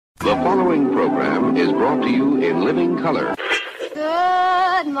The following program is brought to you in living color.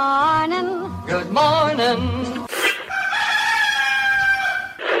 Good morning. Good morning.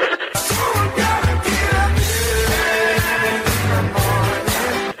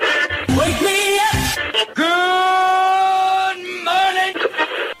 Wake me up. Good morning.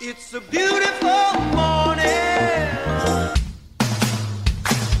 It's a beautiful morning.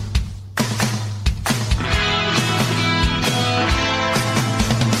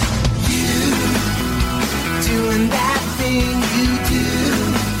 You doing that thing you do,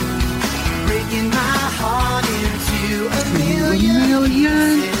 breaking my heart into a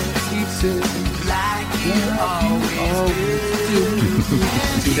million pieces, like you always do.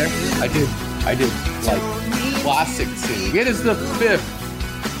 See there? I did like classic singing. It is the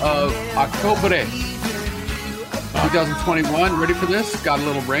 5th of October, 2021. Ready for this? Got a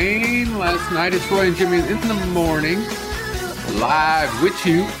little rain last night. It's Roy and Jimmy in the morning, live with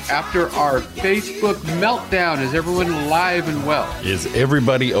you after our Facebook meltdown. Is everyone alive and well? Is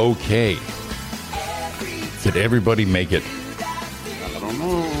everybody okay? Did everybody make it? I don't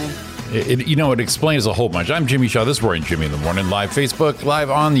know. It explains a whole bunch. I'm Jimmy Shaw. This is Roy and Jimmy in the morning. Live Facebook, live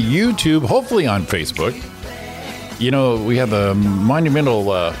on YouTube, hopefully on Facebook. You know, we had the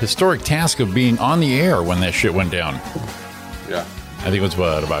monumental, historic task of being on the air when that shit went down. Yeah. I think it was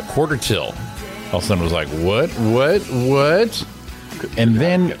about quarter till. All of a sudden it was like, what? And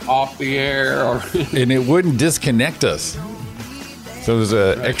then Get off the air. and it wouldn't disconnect us. So there's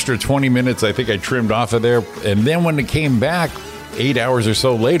an extra 20 minutes I think I trimmed off of there. And then when it came back 8 hours or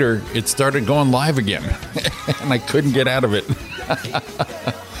so later, it started going live again. And I couldn't get out of it.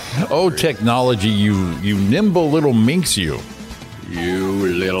 Oh, technology, you nimble little minx, you. You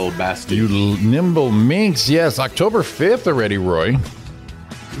little bastard. You nimble minx. Yes, October 5th already, Roy.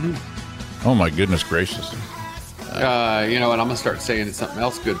 Oh, my goodness gracious. You know what? I'm going to start saying something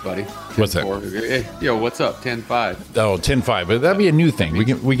else good, buddy. What's that? Hey, yo, what's up? 10-5. Oh, 10-5. But that'd be a new thing.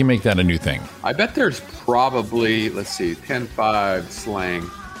 We can make that a new thing. I bet there's probably, let's see, 10-5 slang,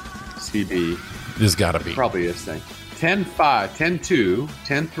 CB. There's got to be. Probably is thing. 10-5, 10-2,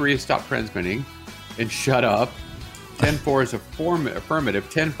 10-3 is stop transmitting and shut up. 10-4 is affirmative.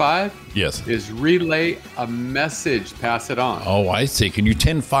 10-5 Yes. is relay a message, pass it on. Oh, I see. Can you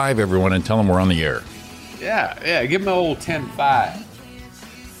 10-5 everyone and tell them we're on the air? Yeah, give them an old 10-5.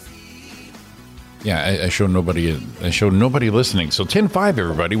 Yeah, I show nobody listening. So 10-5,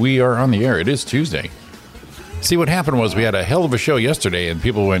 everybody. We are on the air. It is Tuesday. See, what happened was we had a hell of a show yesterday, and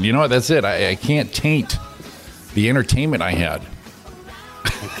people went, you know what, that's it. I can't taint the entertainment I had. I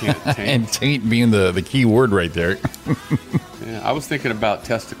can't taint. And taint being the key word right there. Yeah, I was thinking about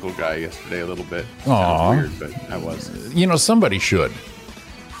testicle guy yesterday a little bit. Aw. Sounds weird, but I was. You know, somebody should.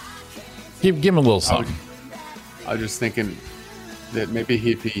 Give him a little something. I was just thinking that maybe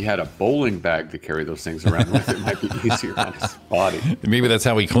if he had a bowling bag to carry those things around with, it might be easier on his body. Maybe that's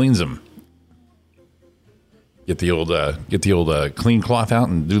how he cleans them. Get the old clean cloth out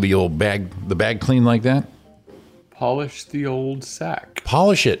and do the bag clean like that. Polish the old sack.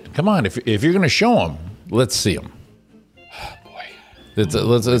 Polish it. Come on, if you're going to show them, let's see them. Oh, boy.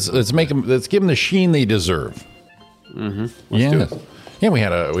 Let's make them. Let's give them the sheen they deserve. Let's do Yeah. it. Yeah, we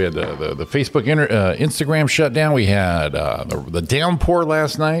had the Facebook Instagram shutdown. We had the downpour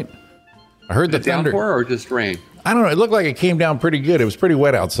last night. I heard the thunder. Downpour or just rain? I don't know. It looked like it came down pretty good. It was pretty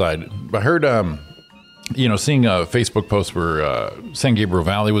wet outside. But I heard, seeing a Facebook post where San Gabriel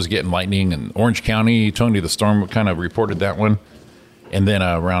Valley was getting lightning, and Orange County, Tony the Storm kind of reported that one. And then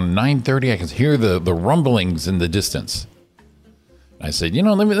around 9:30, I could hear the rumblings in the distance. I said,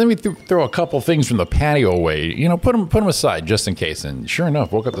 let me throw a couple things from the patio away. Put them aside just in case. And sure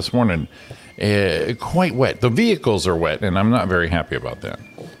enough, woke up this morning quite wet. The vehicles are wet, and I'm not very happy about that.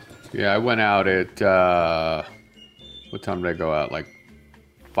 Yeah, I went out at what time did I go out? Like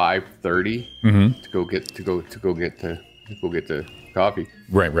 5:30 to go get the coffee.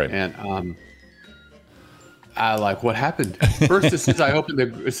 Right. And I like, what happened? First, as soon as I opened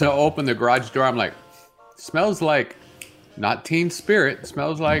the garage door, I'm like, smells like. Not Teen Spirit. It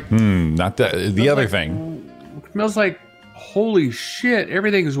smells like... Not that. The other thing. It smells like, holy shit,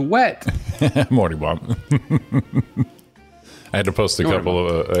 everything's wet. Morning, Bob. I had to post a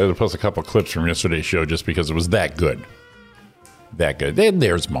couple clips from yesterday's show just because it was that good. That good.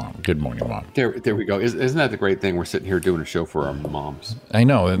 There's Mom. Good morning, Mom. There we go. Isn't that the great thing? We're sitting here doing a show for our moms. I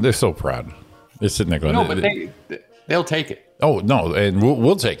know. And they're so proud. They're sitting there going... No, but they'll take it. Oh, no. And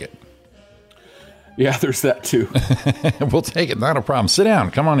we'll take it. Yeah, there's that too. We'll take it. Not a problem. Sit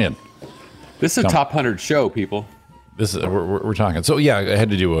down. Come on in. This is a top 100 show, people. This is we're talking. So yeah, I had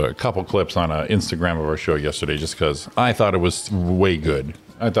to do a couple clips on Instagram of our show yesterday just because I thought it was way good.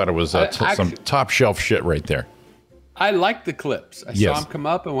 I thought it was some top shelf shit right there. I like the clips. I Yes. saw them come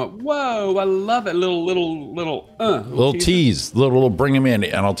up and went, "Whoa, I love it!" Little tease, little bring them in,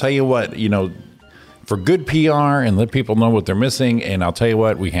 and I'll tell you what, for good PR and let people know what they're missing. And I'll tell you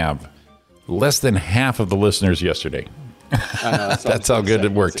what, we have less than half of the listeners yesterday. That's how good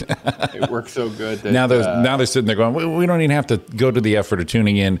it worked. It worked so good. That, now they're sitting there going, we don't even have to go to the effort of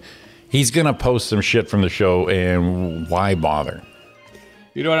tuning in. He's gonna post some shit from the show, and why bother?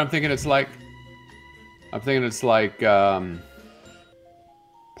 You know what I'm thinking? It's like. I'm thinking it's like Pornhub.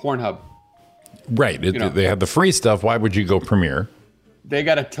 Right. They have the free stuff. Why would you go Premiere? They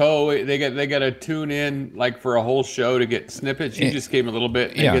got to they got to tune in like for a whole show to get snippets. You just gave them a little bit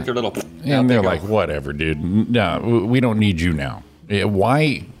and get their little. And they're like, whatever, dude. No, we don't need you now.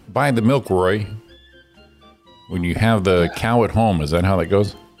 Why buy the milk, Roy, when you have the cow at home? Is that how that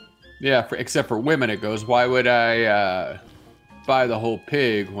goes? Yeah, except for women, it goes. Why would I buy the whole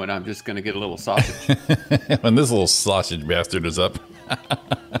pig when I'm just going to get a little sausage? When this little sausage bastard is up.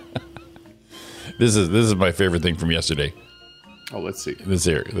 This is my favorite thing from yesterday. Oh, let's see. This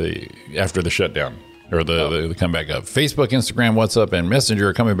here, after the shutdown or the comeback up. Facebook, Instagram, WhatsApp, and Messenger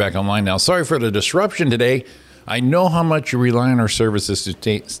are coming back online now. Sorry for the disruption today. I know how much you rely on our services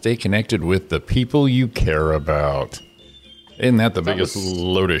to stay connected with the people you care about. Isn't that the biggest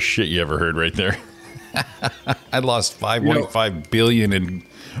load of shit you ever heard right there? I lost $5.5 billion in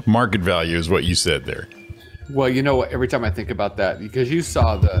market value is what you said there. Well, you know what? Every time I think about that, because you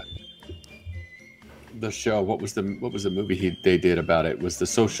saw the show, what was the movie they did about it? Was the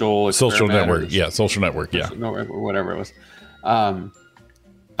Social Network? Yeah, Social Network. Yeah, whatever it was.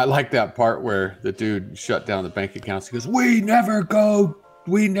 I like that part where the dude shut down the bank accounts. He goes, "We never go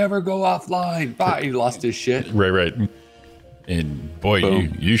offline." Bye. He lost his shit. Right. And boy,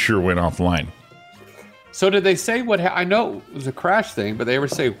 you sure went offline. So did they say what? I know it was a crash thing, but they ever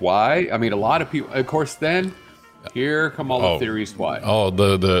say why? I mean, a lot of people. Of course, then here come all the theories why. Oh,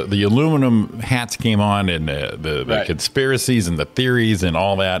 the aluminum hats came on, and the conspiracies and the theories and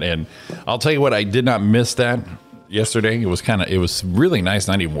all that. And I'll tell you what, I did not miss that yesterday. It was really nice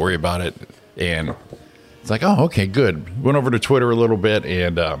not even worry about it. And it's like, oh, okay, good. Went over to Twitter a little bit,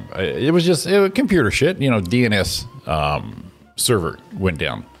 and it was just computer shit. DNS server went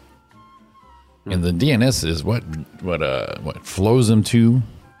down. And the DNS is what flows them to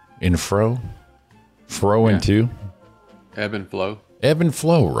and fro into ebb and flow,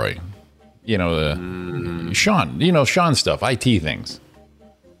 right? Sean stuff, IT things.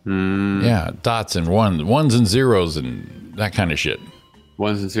 Yeah, dots and ones and zeros and that kind of shit.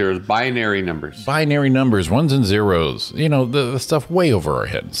 Ones and zeros, binary numbers, ones and zeros. The stuff way over our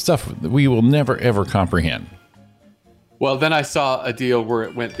head, stuff that we will never ever comprehend. Well, then I saw a deal where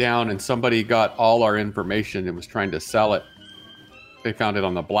it went down and somebody got all our information and was trying to sell it. They found it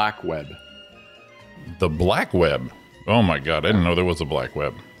on the black web. The black web? Oh my God, I didn't know there was a black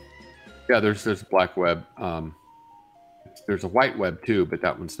web. Yeah, there's a black web. There's a white web too, but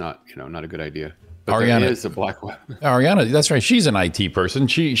that one's not a good idea. But Ariana, there is a black web. Ariana, that's right. She's an IT person.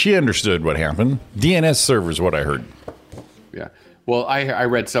 She understood what happened. DNS servers, what I heard. Yeah. Well, I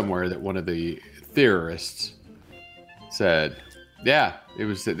read somewhere that one of the theorists said, yeah, it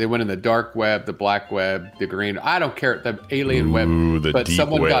was. They went in the dark web, the black web, the green. I don't care, the alien web. The but deep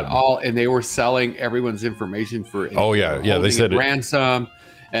someone web. Got all, and they were selling everyone's information for. Oh yeah. They said ransom,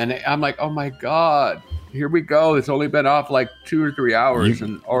 and I'm like, oh my God, here we go. It's only been off like 2 or 3 hours,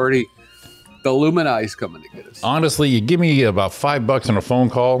 and already the Illuminati's coming to get us. Honestly, you give me about $5 on a phone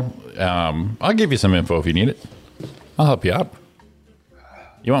call. I'll give you some info if you need it. I'll help you out.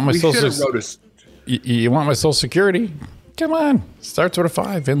 You want my social? You want my social security? Come on. Starts with a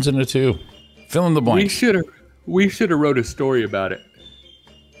 5, ends in a 2. Fill in the blank. We should have wrote a story about it.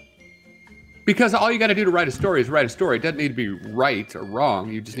 Because all you got to do to write a story is write a story. It doesn't need to be right or wrong.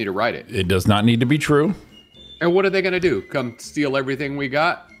 You just need to write it. It does not need to be true. And what are they going to do? Come steal everything we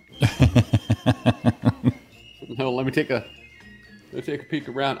got? No, let me take a peek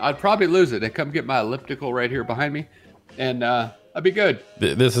around. I'd probably lose it. They come get my elliptical right here behind me, and I'd be good.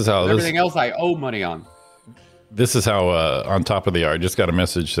 This is how everything else I owe money on. This is how on top of the hour, I just got a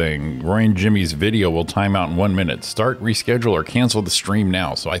message saying Roy and Jimmy's video will time out in 1 minute. Start, reschedule, or cancel the stream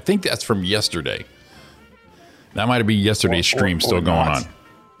now. So I think that's from yesterday. That might be yesterday's stream still going on.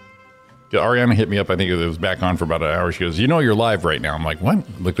 Ariana hit me up. I think it was back on for about an hour. She goes, you're live right now. I'm like, what?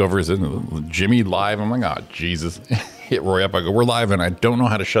 Looked over, is it Jimmy live? I'm like, oh, Jesus. Hit Roy up. I go, we're live, and I don't know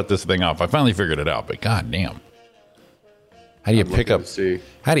how to shut this thing off. I finally figured it out, but goddamn. How do you pick up?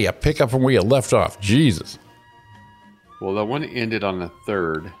 How do you pick up from where you left off? Jesus. Well, the one ended on the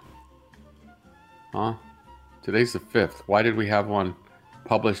 3rd. Huh? Today's the 5th. Why did we have one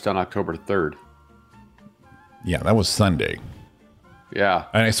published on October 3rd. Yeah, that was Sunday. Yeah.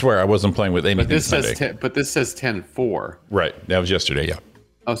 And I swear I wasn't playing with anything But this Sunday. says 10-4. Right. That was yesterday. Yeah.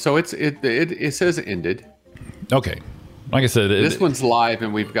 Oh, so it says ended. Okay. Like I said, This one's live,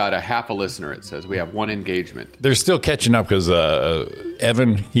 and we've got a half a listener. It says we have one engagement. they're still catching up because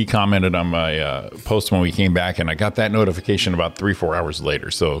Evan, he commented on my post when we came back, and I got that notification about 3-4 hours later.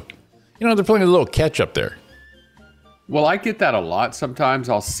 So, they're playing a little catch up there. Well, I get that a lot. Sometimes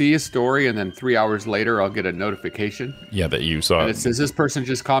I'll see a story, and then 3 hours later, I'll get a notification. Yeah, that you saw And it says this person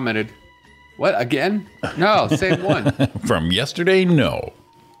just commented. What, again? No, same one. from yesterday. No.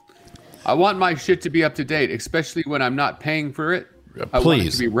 I want my shit to be up to date, especially when I'm not paying for it. I want it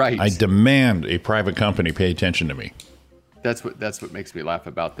Please, to be right. I demand a private company pay attention to me. That's what makes me laugh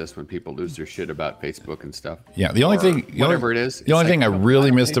about this when people lose their shit about Facebook and stuff. Yeah, the only Or thing, whatever it is. the only it's thing like, I really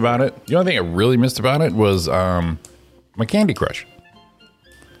missed about it, was my Candy Crush.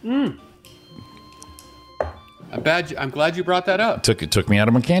 I'm glad you brought that up. It took me out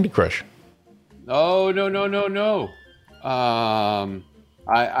of my Candy Crush. Oh no.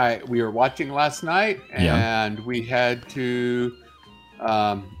 We were watching last night, and we had to.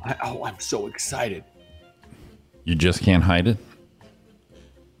 I'm so excited. You just can't hide it.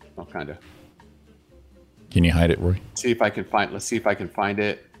 Oh, kind of. Can you hide it, Roy? Let's see if I can find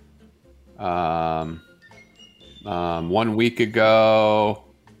it. 1 week ago.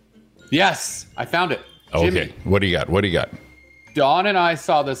 Yes, I found it. Okay. Jimmy, What do you got? Dawn and I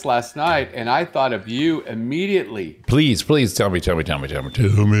saw this last night, and I thought of you immediately. Please tell me.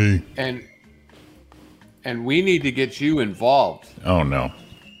 And we need to get you involved. Oh no.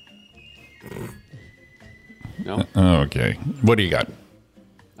 No, Okay. What do you got?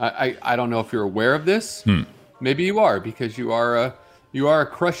 I don't know if you're aware of this. Maybe you are, because you are a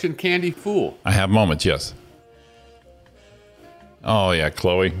crush and candy fool. I have moments, yes. Oh yeah,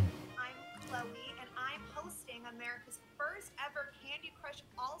 Chloe. I'm Chloe, and I'm hosting America's first ever Candy Crush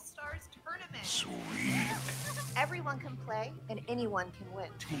All-Stars tournament. Sweet. Everyone can play, and anyone can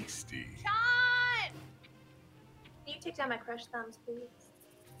win. Tasty. Sean! Can you take down my crush thumbs, please?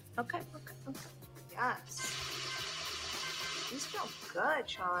 Okay. Yes. These feel good,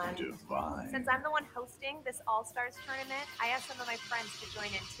 Sean. Divine. Since I'm the one hosting this All-Stars tournament, I asked some of my friends to join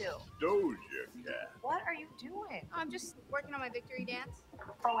in too. Doja Cat. What are you doing? I'm just working on my victory dance.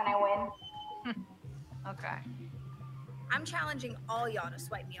 For when I win. Okay. I'm challenging all y'all to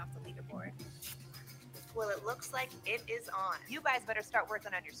swipe me off the leaderboard. Well, it looks like it is on. You guys better start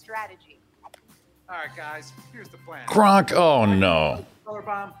working on your strategy. All right, guys, here's the plan. Gronk. Oh no. Color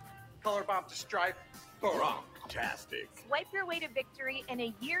bomb to Stripe. Rocktastic. Swipe your way to victory, and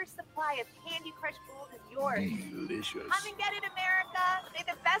a year's supply of Candy Crush Gold is yours. Delicious. Come and get it, America. May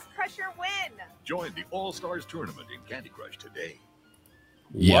the best crusher win. Join the All-Stars tournament in Candy Crush today.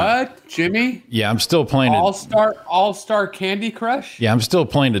 Yeah. What, Jimmy? Yeah, I'm still playing it. All-star Candy Crush? Yeah, I'm still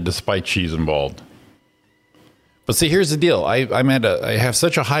playing it despite she's involved. But see, here's the deal. I have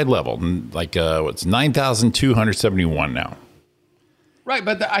such a high level, like what's 9,271 now. Right,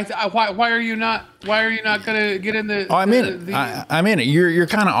 but why are you not gonna get in the? Oh, I'm in it. I'm in it. You're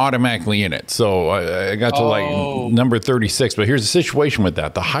kind of automatically in it. So I got to like number 36. But here's the situation with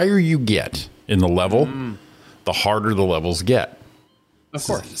that: the higher you get in the level, the harder the levels get. Of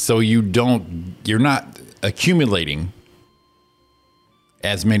course. So you're not accumulating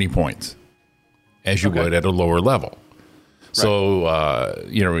as many points as you would at a lower level. So,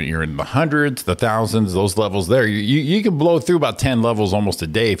 you're in the hundreds, the thousands, those levels there. You can blow through about 10 levels almost a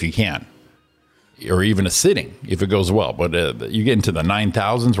day if you can, or even a sitting if it goes well. But you get into the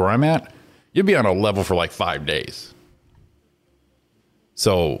 9,000s where I'm at, you'll be on a level for like 5 days.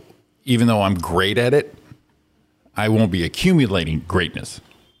 So even though I'm great at it, I won't be accumulating greatness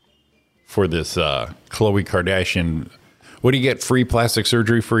for this Khloe Kardashian. What do you get? Free plastic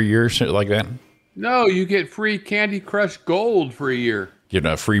surgery for a year, shit like that? No, you get free Candy Crush Gold for a year. Get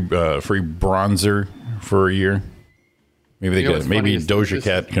a free bronzer for a year. Maybe Doja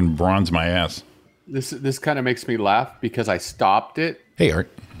Cat can bronze my ass. This kind of makes me laugh because I stopped it. Hey, Art.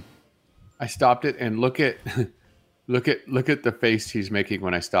 I stopped it and look at the face he's making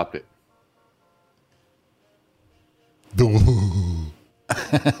when I stopped it. I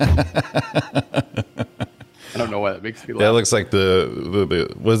don't know why that makes me laugh. That looks like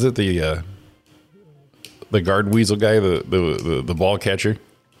the was it the guard weasel guy, the ball catcher,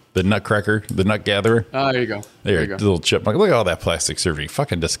 the nutcracker, the nut gatherer. Oh, there you go. There you go. Little chipmunk. Look at all that plastic surgery.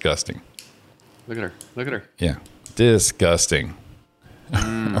 Fucking disgusting. Look at her. Yeah. Disgusting.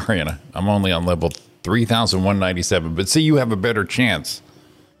 Ariana, I'm only on level 3,197. But see, you have a better chance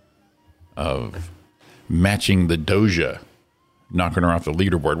of matching the Doja knocking her off the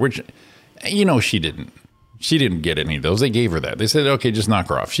leaderboard, which, you know, she didn't. She didn't get any of those. They gave her that. They said, okay, just knock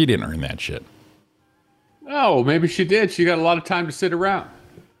her off. She didn't earn that shit. Oh, maybe she did. She got a lot of time to sit around.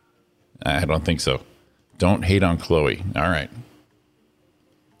 I don't think so. Don't hate on Chloe. All right.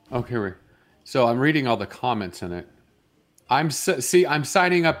 Okay, so I'm reading all the comments in it. I'm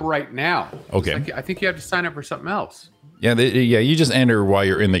signing up right now. Okay. I think you have to sign up for something else. Yeah, you just enter while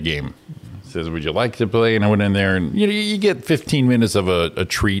you're in the game. It says, would you like to play? And I went in there, and you get 15 minutes of a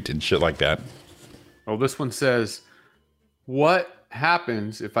treat and shit like that. Oh, this one says, what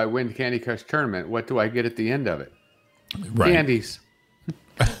happens if I win Candy Crush Tournament? What do I get at the end of it? Right. Candies.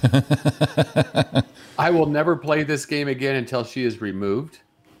 I will never play this game again until she is removed.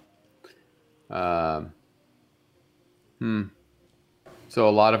 So a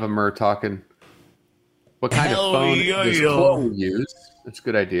lot of them are talking. What kind of phone does Chloe use? That's a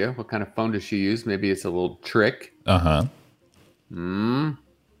good idea. What kind of phone does she use? Maybe it's a little trick.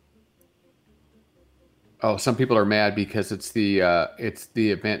 Oh, some people are mad because the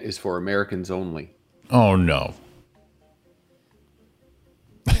event is for Americans only. Oh no.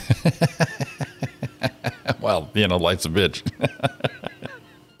 Well, life's a bitch.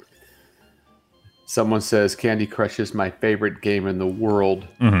 Someone says Candy Crush is my favorite game in the world.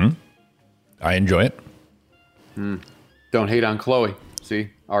 Mm-hmm. I enjoy it. Don't hate on Chloe. See,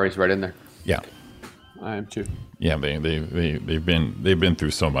 Ari's right in there. Yeah, I am too. Yeah, they've been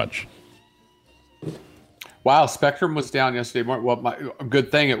through so much. Wow, Spectrum was down yesterday morning. Well,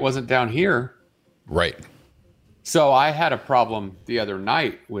 good thing it wasn't down here. Right. So I had a problem the other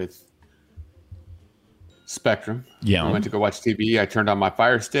night with Spectrum. Yeah. I went to go watch TV. I turned on my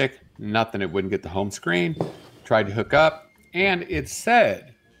Fire Stick. Nothing. It wouldn't get the home screen. Tried to hook up, and it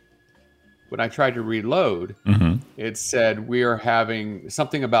said, when I tried to reload, it said we are having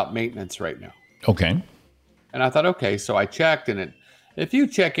something about maintenance right now. Okay. And I thought, okay, so I checked, and if you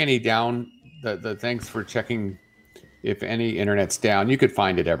check any down, the thanks for checking if any internet's down, you could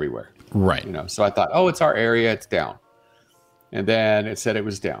find it everywhere. Right. So I thought, oh, it's our area, it's down. And then it said it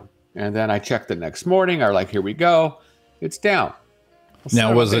was down. And then I checked the next morning. I'm like, here we go. It's down. Well,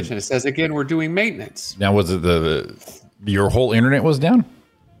 now, was it? It says again, we're doing maintenance. Now, was it your whole internet was down?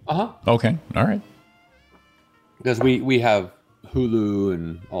 Okay. All right. Because we have Hulu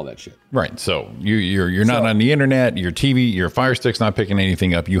and all that shit. Right. So you're not on the internet. Your TV, your Fire Stick's not picking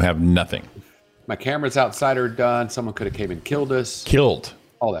anything up. You have nothing. My cameras outside are done. Someone could have came and killed us. Killed.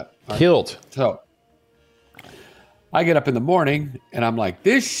 All that. All right? Killed. So I get up in the morning and I'm like,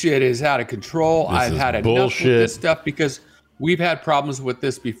 this shit is out of control. I've had enough with this stuff because we've had problems with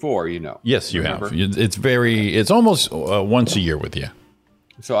this before, Yes, you have. It's almost once a year with you.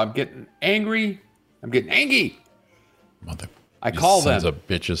 So I'm getting angry. I call them. Sons of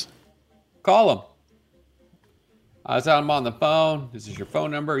bitches. Call them. I'm on the phone. This is your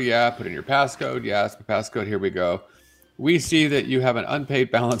phone number? Yeah. Put in your passcode. Yeah, it's my passcode. Here we go. We see that you have an unpaid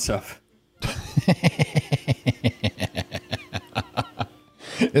balance of.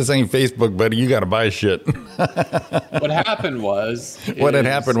 This ain't Facebook, buddy. You got to buy shit. What happened was. What had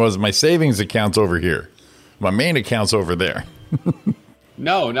happened was my savings account's over here. My main account's over there.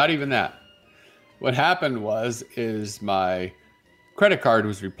 No, not even that. What happened is my credit card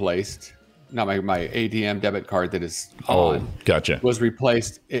was replaced. Not my ATM debit card that is on. Oh, gotcha. Was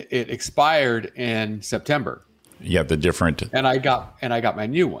replaced. It expired in September. Yeah, the different. And I got my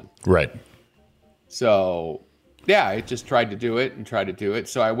new one. Right. So, yeah, I just tried to do it.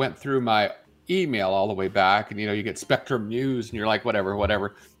 So I went through my email all the way back, and you get Spectrum News, and you're like,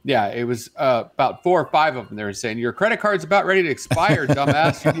 whatever. Yeah, it was about 4 or 5 of them. They were saying your credit card's about ready to expire,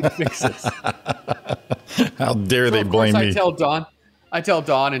 dumbass. You need to fix this. How dare they blame me? I tell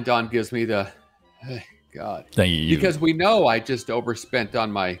Dawn, and Dawn gives me the God. Because we know I just overspent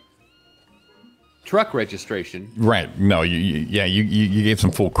on my truck registration. Right. No, you gave some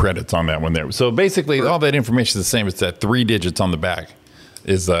full credits on that one there. So basically, all that information is the same. It's that 3 digits on the back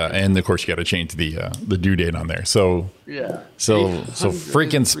is, and of course, you got to change the due date on there. So yeah. So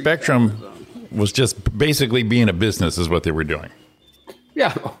freaking Spectrum was just basically being a business, is what they were doing.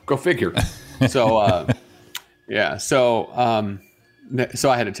 Yeah. Go figure. So yeah. So I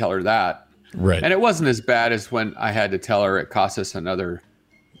had to tell her that. Right. And it wasn't as bad as when I had to tell her it cost us another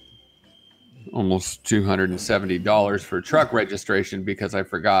almost $270 for truck registration because I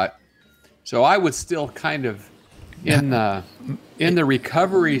forgot. So I was still kind of in the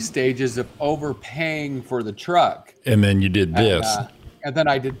recovery stages of overpaying for the truck. And then you did this. And then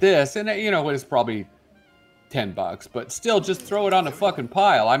I did this, and it was probably $10, but still just throw it on the fucking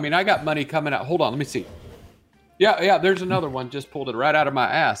pile. I mean, I got money coming out. Hold on, let me see. Yeah. There's another one. Just pulled it right out of my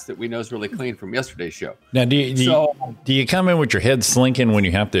ass that we know is really clean from yesterday's show. Now, do you come in with your head slinking when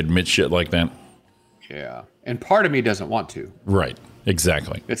you have to admit shit like that? Yeah. And part of me doesn't want to. Right.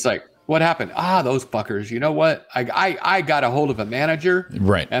 Exactly. It's like, what happened? Those fuckers. You know what? I got a hold of a manager.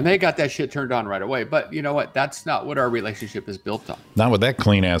 Right. And they got that shit turned on right away. But you know what? That's not what our relationship is built on. Not with that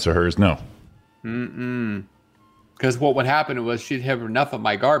clean ass of hers, no. Because what would happen was she'd have enough of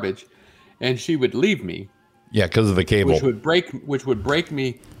my garbage and she would leave me. Yeah, because of the cable. Which would break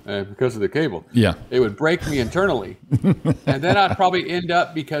me because of the cable. Yeah. It would break me internally. And then I'd probably end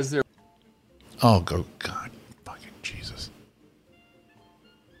up because there. Oh, God. Fucking Jesus.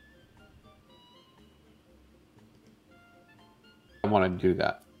 I want to do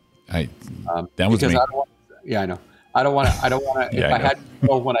that. That was me. I know. I don't want to. Yeah, if I had to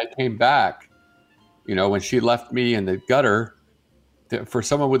go when I came back, when she left me in the gutter, for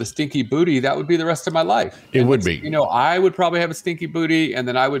someone with a stinky booty, that would be the rest of my life. It would be. I would probably have a stinky booty, and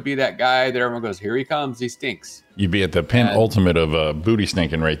then I would be that guy that everyone goes, "Here he comes, he stinks." You'd be at the penultimate of booty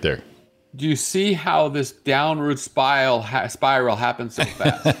stinking right there. Do you see how this downward spiral happens so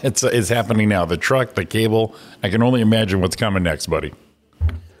fast? It's happening now. The truck, the cable. I can only imagine what's coming next, buddy.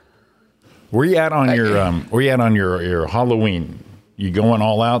 Where you at on your Halloween? You going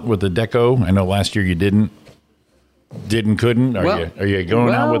all out with the deco? I know last year you didn't, couldn't. Are you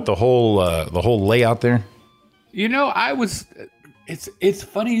going out with the whole layout there? I was. It's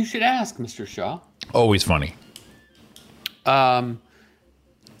funny you should ask, Mr. Shaw. Always funny.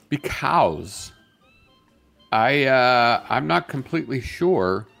 Because I'm not completely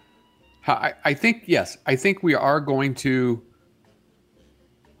sure how. I think we are going to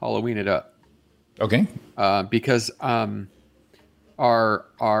Halloween it up. Okay. Because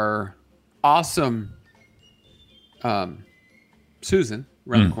our awesome Susan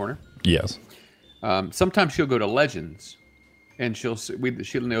around the corner. Yes. Sometimes she'll go to Legends, and she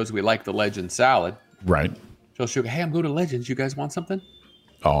knows we like the Legend salad. Right. So she'll go, "Hey, I'm going to Legends. You guys want something?"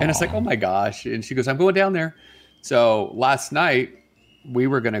 Oh. And it's like, "Oh my gosh!" And she goes, "I'm going down there." So last night we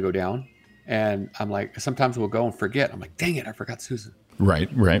were going to go down, and I'm like, sometimes we'll go and forget. I'm like, "Dang it, I forgot Susan." Right.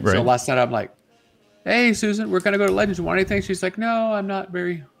 So last night I'm like, "Hey, Susan, we're going to go to Legends. You want anything?" She's like, "No, I'm not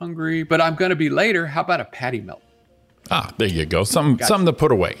very hungry, but I'm going to be later. How about a patty melt?" There you go. Something to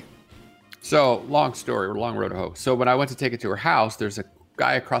put away. So long road to hoe. So when I went to take it to her house, there's a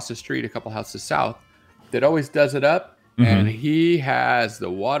guy across the street, a couple houses south, that always does it up. And he has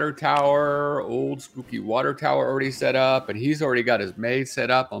the water tower, old spooky water tower already set up, and he's already got his maid set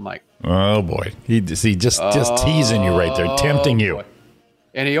up. I'm like, oh boy, just teasing you right there, tempting you. Boy.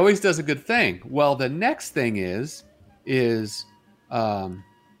 And he always does a good thing. Well, the next thing is hey, I don't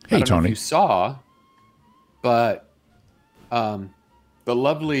know Tony, if you saw, but the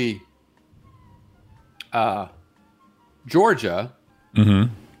lovely Georgia.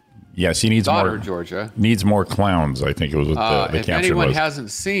 Mm-hmm. Yes, he needs daughter, more. Georgia needs more clowns, I think it was what the if caption anyone was.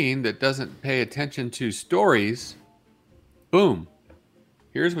 hasn't seen that doesn't pay attention to stories, boom.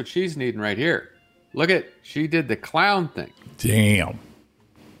 Here's what she's needing right here. Look she did the clown thing. Damn.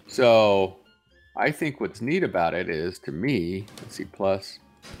 So I think what's neat about it is, to me, let's see, plus.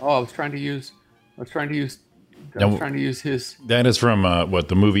 Oh, I was trying to use his. That is from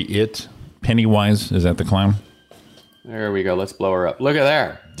the movie It? Pennywise, is that the clown? There we go. Let's blow her up. Look at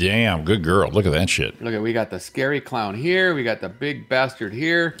there. Damn, good girl. Look at that shit. Look we got the scary clown here. We got the big bastard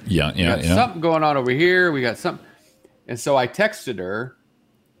here. Yeah. We got something going on over here. We got something. And so I texted her,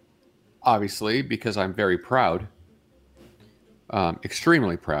 obviously, because I'm very proud,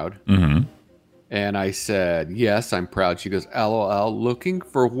 extremely proud. Mm-hmm. And I said, yes, I'm proud. She goes, LOL, looking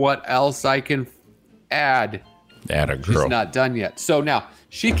for what else I can add. Add a girl. She's not done yet. So now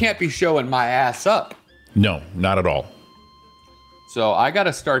she can't be showing my ass up. No, not at all. So I got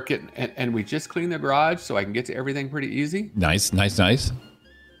to start getting, and we just cleaned the garage so I can get to everything pretty easy. Nice.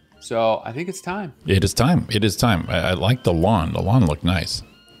 So I think it's time. It is time. I like the lawn. The lawn looked nice.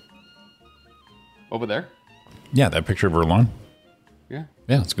 Over there? Yeah, that picture of her lawn. Yeah.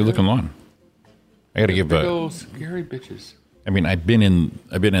 Yeah, it's a good looking lawn. I got to give those scary bitches. I mean, I've been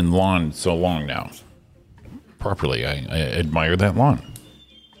in lawn so long now. Properly, I admire that lawn.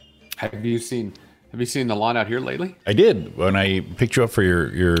 Have you seen the lawn out here lately? I did when I picked you up for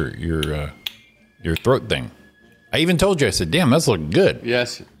your throat thing. I even told you, I said, "Damn, that's looking good."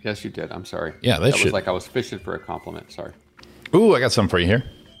 Yes, you did. I'm sorry. Yeah, that was like I was fishing for a compliment. Sorry. Ooh, I got something for you here.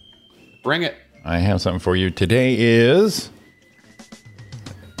 Bring it. I have something for you. Today is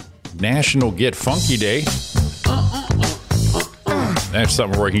National Get Funky Day. That's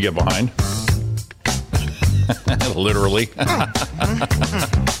something where I can get behind.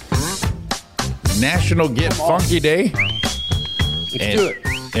 National Get Funky Day. Let's do it.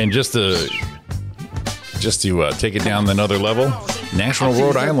 And just to take it down another level, National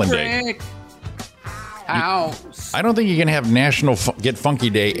Rhode Island Day. House. I don't think you can have National Get Funky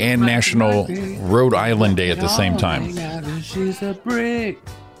Day and National Rhode Island Day at the same time. She's a brick.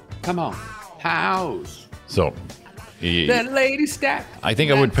 Come on. House. So, That lady stack. I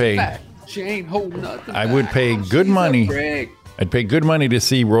think I would pay. She ain't holding nothing. I would pay good money. I'd pay good money to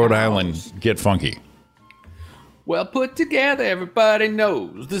see Rhode Island get funky. Well put together, everybody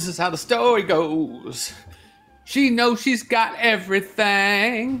knows this is how the story goes. She knows she's got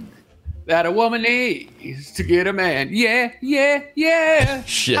everything that a woman needs to get a man. Yeah, yeah, yeah.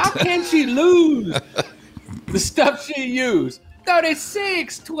 Shit. How can she lose the stuff she used?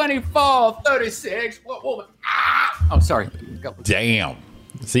 36, 24, 36. What woman? Ah! Oh, sorry. Damn.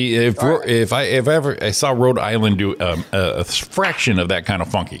 See, if I saw Rhode Island do a fraction of that kind of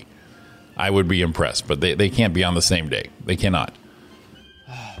funky, I would be impressed. But they can't be on the same day. They cannot.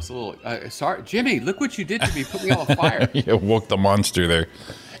 It's a little sorry, Jimmy. Look what you did to me. Put me on fire. You woke the monster there.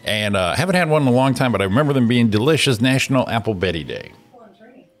 And haven't had one in a long time, but I remember them being delicious. National Apple Betty Day.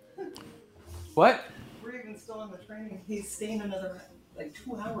 What? We're even still in the training. He's staying another like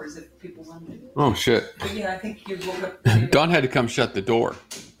 2 hours if people want to. Oh shit. But yeah, I think you woke up. Don had to come shut the door.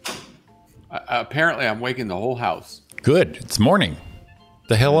 Apparently, I'm waking the whole house. Good. It's morning.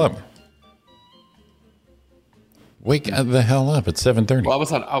 The hell up. Wake the hell up at 7:30. Well,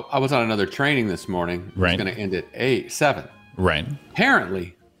 I was on another training this morning. Right. It's going to end at 7. Right.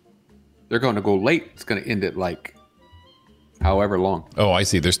 Apparently, they're going to go late. It's going to end at like however long. Oh, I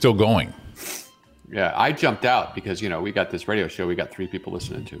see. They're still going. Yeah, I jumped out because, we got this radio show we got 3 people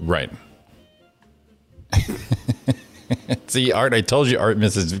listening to. Right. See, Art, I told you Art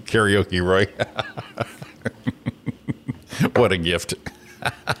misses karaoke, Roy. What a gift.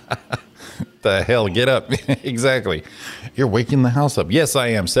 The hell, get up. Exactly. You're waking the house up. Yes, I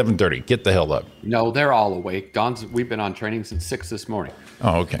am. 7:30. Get the hell up. No, they're all awake. We've been on training since 6 this morning.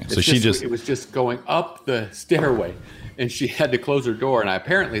 Oh, okay. So it was just going up the stairway, and she had to close her door, and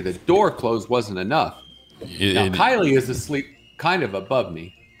apparently the door closed wasn't enough. Now, Kylie is asleep kind of above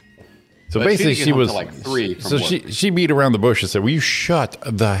me. So but basically she she was to like 3 from so work. she beat around the bush and said, "Will you shut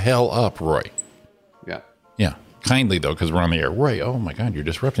the hell up, Roy?" Yeah. Yeah. Kindly, though, because we're on the air. Roy, oh, my God, you're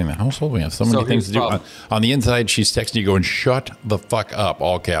disrupting the household. We have so many things to do. On the inside, she's texting you going, shut the fuck up,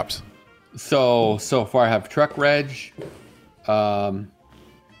 all caps. So far I have truck reg,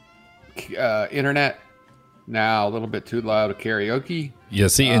 internet, now a little bit too loud of karaoke. Yeah,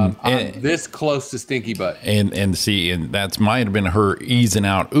 see, I'm this close to Stinky Butt. And see, and that's might have been her oozing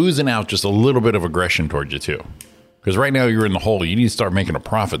out just a little bit of aggression towards you, too. Because right now you're in the hole. You need to start making a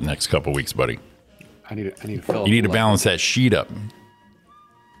profit the next couple of weeks, buddy. I need to fill. You need to balance that sheet up.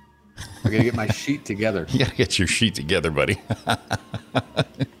 I got to get my sheet together. You got to get your sheet together, buddy.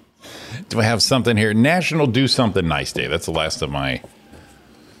 Do I have something here? National Do Something Nice Day. That's the last of my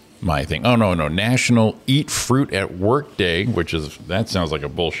thing. Oh, no. National Eat Fruit at Work Day, that sounds like a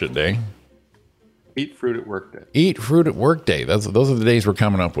bullshit day. Eat fruit at work day. Eat fruit at work day. Those are the days we're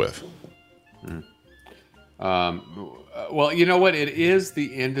coming up with. Well, you know what? It is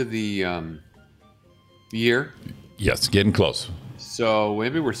the end of the year. Yes, getting close. So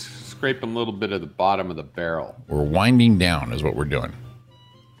maybe we're scraping a little bit of the bottom of the barrel. We're winding down is what we're doing.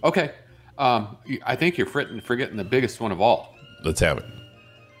 Okay. I think you're forgetting the biggest one of all. Let's have it.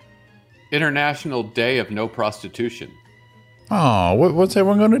 International Day of No Prostitution. Oh, what's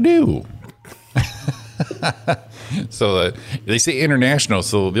everyone going to do? So they say international.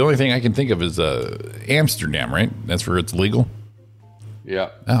 So the only thing I can think of is Amsterdam, right? That's where it's legal.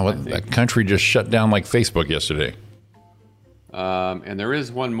 Yeah. Oh, that country just shut down like Facebook yesterday. And there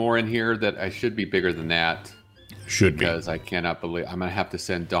is one more in here that I should be bigger than that. Should be. Because I cannot believe I'm going to have to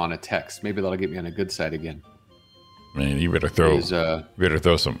send Dawn a text. Maybe that'll get me on a good side again. Man, you better throw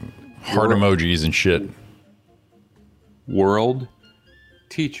some heart emojis and shit. World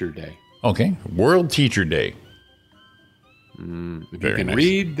Teacher Day. Okay. World Teacher Day. If you can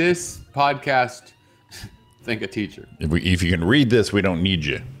read this podcast, think a teacher. If you can read this, we don't need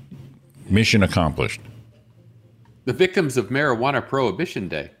you. Mission accomplished. The Victims of Marijuana Prohibition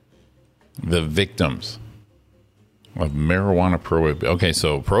Day. The victims of marijuana prohibition. Okay,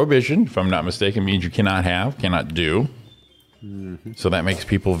 so prohibition, if I'm not mistaken, means you cannot do. Mm-hmm. So that makes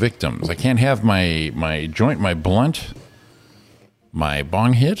people victims. I can't have my joint, my blunt, my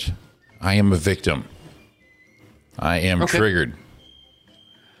bong hit. I am a victim. I am triggered.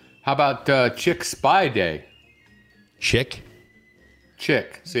 How about Chick Spy Day? Chick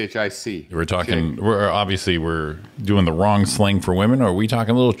Chick, C-H-I-C. We're talking. We're doing the wrong slang for women. Or are we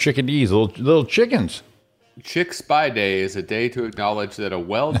talking little chickadees, little chickens? Chick Spy Day is a day to acknowledge that a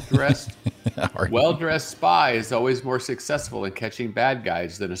well-dressed spy is always more successful in catching bad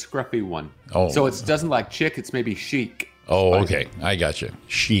guys than a scruffy one. Oh. So it doesn't like chick, it's maybe chic. Oh, spy. okay. I got you.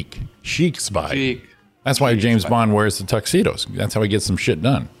 Chic spy. Chic. That's why Chic James spy. Bond wears the tuxedos. That's how he gets some shit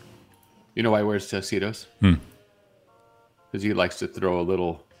done. You know why he wears tuxedos? Because he likes to throw a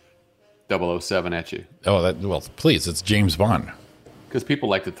little 007 at you. Oh, please, it's James Bond. Because people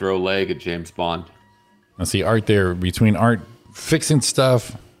like to throw a leg at James Bond. That's the art there between Art fixing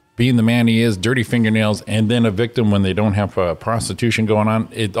stuff, being the man he is, dirty fingernails, and then a victim when they don't have prostitution going on.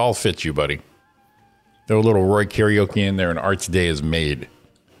 It all fits you, buddy. Throw a little Roy karaoke in there and Art's day is made.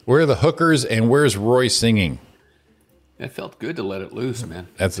 Where are the hookers and where's Roy singing? It felt good to let it loose, man.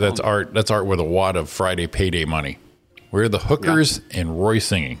 That's Art. That's Art with a wad of Friday payday money. Where are the hookers and Roy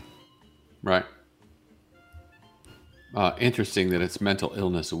singing? Right. Interesting that it's Mental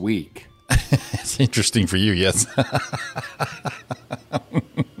Illness Week. It's interesting for you, yes.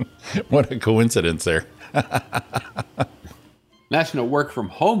 What a coincidence there. National Work From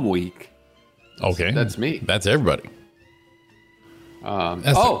Home Week. Okay. That's me. That's everybody.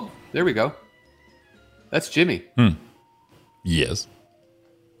 There we go. That's Jimmy. Yes.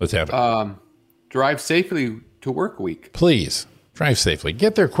 Let's have it. Drive Safely to Work Week. Please, drive safely.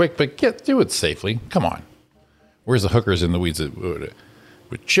 Get there quick, but do it safely. Come on. Where's the hookers in the weeds?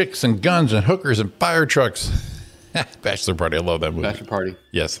 With chicks and guns and hookers and fire trucks. Bachelor Party. I love that movie. Bachelor Party.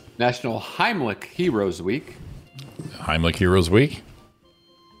 Yes. National Heimlich Heroes Week. Heimlich Heroes Week.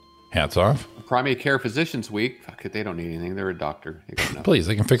 Hats off. Primary Care Physicians Week. Fuck it, they don't need anything. They're a doctor. They got enough. Please,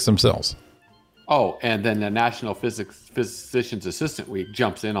 they can fix themselves. Oh, and then the National Physician's Assistant Week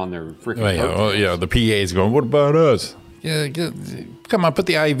jumps in on their freaking The PA's going, what about us? Yeah, come on, put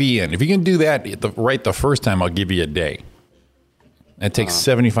the IV in. If you can do that right the first time, I'll give you a day. That takes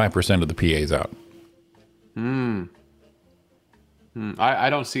 75% of the PAs out. I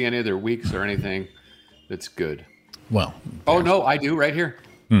don't see any other weeks or anything that's good. Well. Oh, no, I do right here.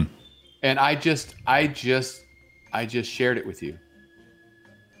 And I just shared it with you.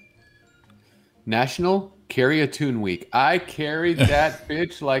 National Carry a Tune Week. I carried that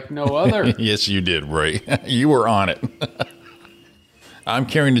bitch like no other. Yes, you did, Ray. You were on it. I'm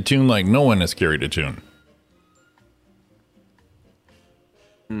carrying a tune like no one has carried a tune.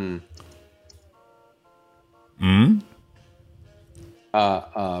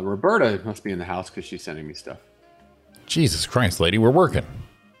 Roberta must be in the house because she's sending me stuff. Jesus Christ, lady, we're working.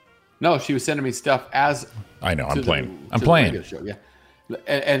 No, she was sending me stuff as I know. I'm playing. I'm the playing. radio show, yeah.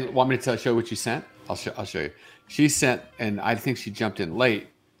 And want me to show what she sent? I'll show you. She sent, and I think she jumped in late,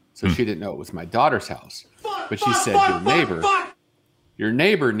 so she didn't know it was my daughter's house. But she said, your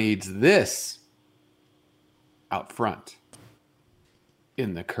neighbor needs this out front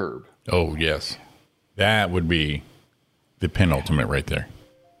in the curb. Oh, yes. That would be the penultimate right there.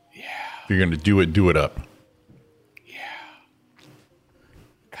 Yeah. If you're going to do it up. Yeah.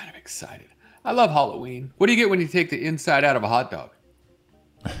 Kind of excited. I love Halloween. What do you get when you take the inside out of a hot dog?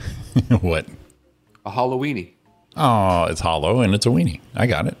 What? A Halloweenie. Oh, it's hollow and it's a weenie. I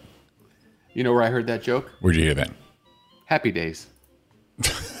got it. You know where I heard that joke? Where'd you hear that? Happy Days.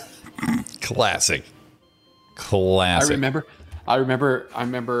 Classic. I remember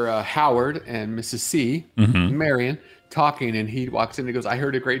Howard and Mrs. C, Marion, talking, and he walks in and goes, I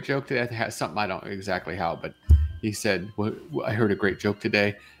heard a great joke today. I had something, I don't know exactly how, but he said, I heard a great joke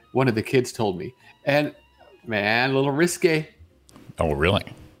today. One of the kids told me. And, man, a little risque. Oh, really?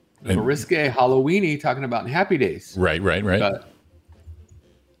 A little risque Halloweenie talking about Happy Days. Right.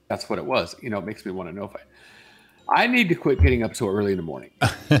 That's what it was. You know, it makes me want to know if I need to quit getting up so early in the morning.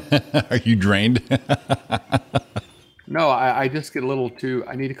 Are you drained? No, I just get a little too,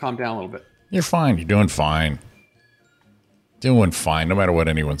 I need to calm down a little bit. You're fine. You're doing fine. Doing fine. No matter what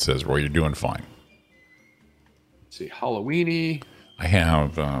anyone says, Roy, you're doing fine. Let's see, Halloweenie. I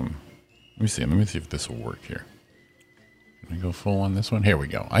have, let me see if this will work here. Can I go full on this one? Here we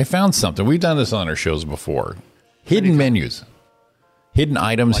go. I found something. We've done this on our shows before. Hidden menus. Hidden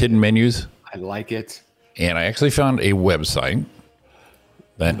items, hidden menus. I like it. And I actually found a website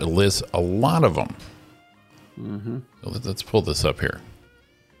that lists a lot of them. So let's pull this up here.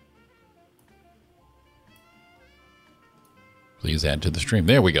 Please add to the stream.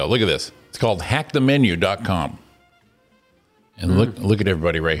 There we go. Look at this. It's called hackthemenu.com. And look at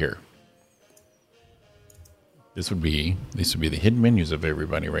everybody right here. This would be the hidden menus of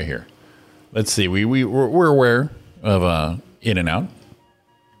everybody right here. Let's see. We're aware of In-N-Out.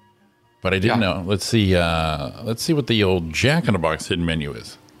 But I didn't know. Let's see what the old Jack in the Box hidden menu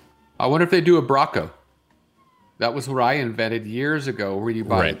is. I wonder if they do a Braco. That was what I invented years ago, where you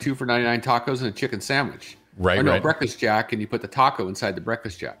buy Right. 2 for $99 tacos and a chicken sandwich. Right, or no, right. breakfast jack, and you put the taco inside the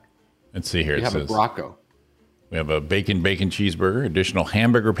breakfast jack. Let's see here. You It have a says Braco. we have a bacon cheeseburger, additional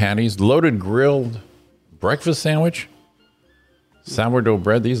hamburger patties, loaded grilled breakfast sandwich, sourdough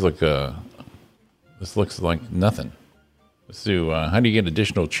bread. These look. This looks like nothing. Let's do. How do you get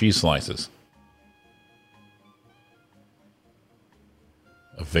additional cheese slices?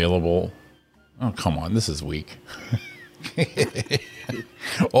 Available. Oh, come on. This is weak.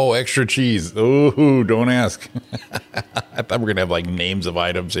 Oh, extra cheese. Oh, don't ask. I thought we were going to have like names of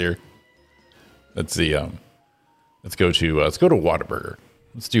items here. Let's see. Let's go to Whataburger.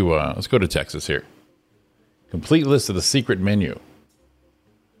 Let's go to Texas here. Complete list of the secret menu.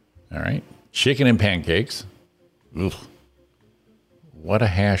 All right. Chicken and pancakes. Ugh. What a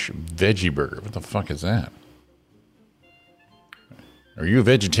hash veggie burger. What the fuck is that? Are you a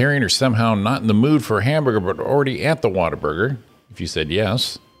vegetarian or somehow not in the mood for a hamburger but already at the Whataburger? If you said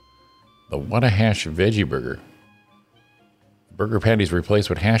yes, the What a Hash veggie burger. Burger patties replaced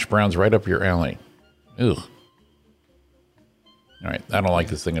with hash browns right up your alley. Ugh. All right. I don't like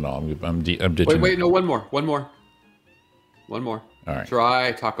this thing at all. I'm ditching. Wait, no, one more. All right.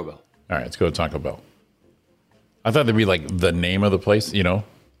 Try Taco Bell. All right, let's go to Taco Bell. I thought there'd be like the name of the place, you know?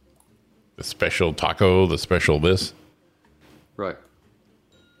 The special taco, the special this. Right.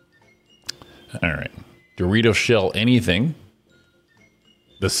 All right. Dorito shell anything.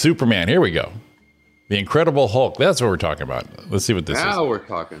 The Superman. Here we go. The Incredible Hulk. That's what we're talking about. Let's see what this is. Now we're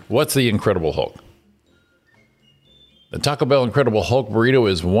talking. What's the Incredible Hulk? The Taco Bell Incredible Hulk burrito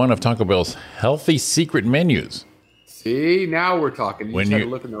is one of Taco Bell's healthy secret menus. See, now we're talking. You When just had you- to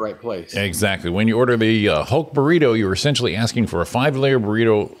look in the right place. Exactly. When you order the Hulk burrito, you're essentially asking for a 5-layer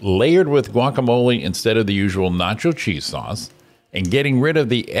burrito layered with guacamole instead of the usual nacho cheese sauce and getting rid of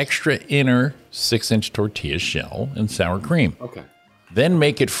the extra inner 6-inch tortilla shell and sour cream. Okay. Then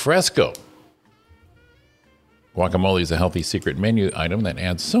make it fresco. Guacamole is a healthy secret menu item that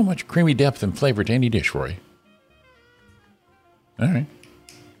adds so much creamy depth and flavor to any dish, Roy. All right.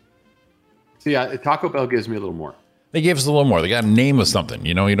 See, Taco Bell gives me a little more. They gave us a little more. They got a name of something.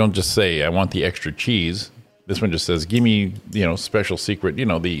 You know, you don't just say, I want the extra cheese. This one just says, give me, special secret,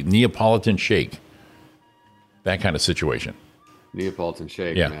 the Neapolitan shake. That kind of situation. Neapolitan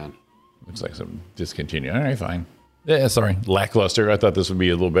shake, Yeah. man. Looks like some discontinued. All right, fine. Yeah, sorry. Lackluster. I thought this would be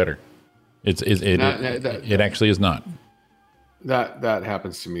a little better. It actually is not. That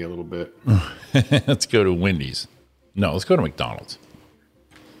happens to me a little bit. Let's go to Wendy's. No, let's go to McDonald's.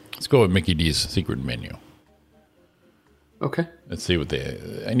 Let's go with Mickey D's secret menu. Okay. Let's see what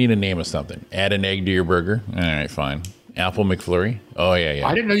I need a name of something. Add an egg to your burger. All right, fine. Apple McFlurry. Oh, yeah.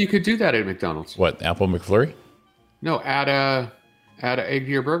 I didn't know you could do that at McDonald's. What, Apple McFlurry? No, add a egg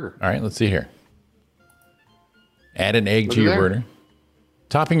to your burger. All right, let's see here. Add an egg Look to at your there. burger.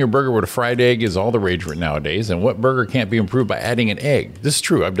 Topping your burger with a fried egg is all the rage for nowadays. And what burger can't be improved by adding an egg? This is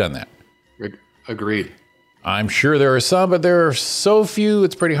true. I've done that. Agreed. I'm sure there are some, but there are so few,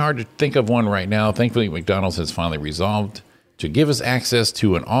 it's pretty hard to think of one right now. Thankfully, McDonald's has finally resolved to give us access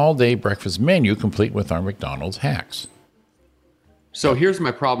to an all-day breakfast menu complete with our McDonald's hacks. So here's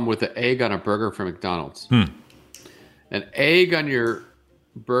my problem with the egg on a burger from McDonald's. An egg on your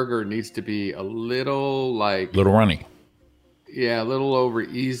burger needs to be a little Little runny. a little over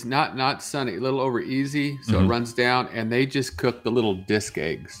easy, not sunny, a little over easy, so it runs down. And they just cook the little disc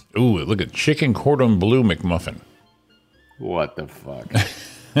eggs. Ooh, look at chicken cordon bleu McMuffin. What the fuck?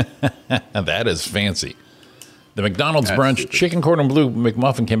 That is fancy. The McDonald's That's brunch stupid. chicken cordon bleu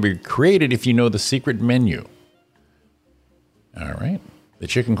McMuffin can be created if you know the secret menu. All right. The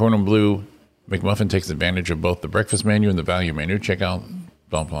chicken cordon bleu McMuffin takes advantage of both the breakfast menu and the value menu. Check out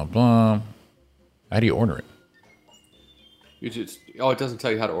blah, blah, blah. How do you order it? It doesn't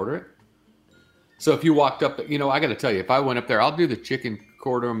tell you how to order it. So if you walked up, I got to tell you, if I went up there, I'll do the chicken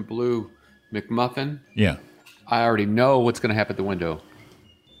cordon bleu McMuffin. Yeah. I already know what's going to happen at the window.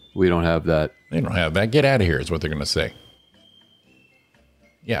 We don't have that. They don't have that. Get out of here is what they're going to say.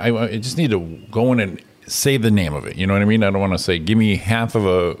 Yeah, I just need to go in and say the name of it. You know what I mean? I don't want to say, give me half of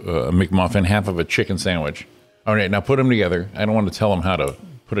a McMuffin, half of a chicken sandwich. All right, now put them together. I don't want to tell them how to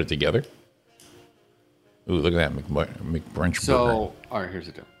put it together. Ooh, look at that McBrunch burger. So, all right, here's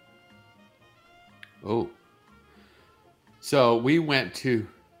the deal. Oh. So we went to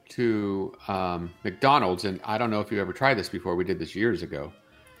McDonald's, and I don't know if you ever tried this before. We did this years ago.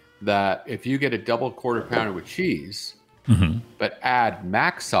 That if you get a double quarter pounder with cheese, but add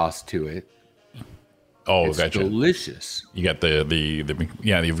mac sauce to it, Oh, It's gotcha. delicious. You got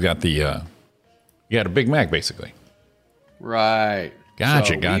you've got the you got a Big Mac basically. Right.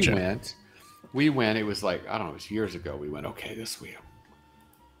 Gotcha, So gotcha. We went, it was like, I don't know, it was years ago. We went, okay, this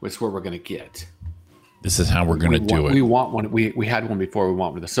is where we're going to get. This is how we're going to do it. We want one. We had one before. We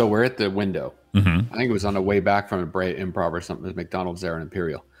want one. So we're at the window. Mm-hmm. I think it was on the way back from a Bray Improv or something. There's McDonald's there in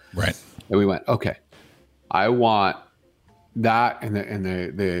Imperial. Right. And we went, okay, I want that. And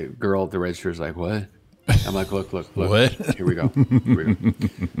the girl at the register is like, what? I'm like, look. What? Here we go.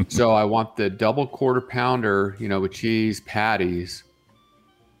 So I want the double quarter pounder, with cheese patties,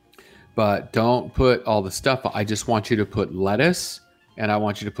 but don't put all the stuff. I just want you to put lettuce and I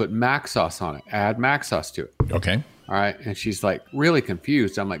want you to put mac sauce on it. Add mac sauce to it. Okay. All right. And she's like really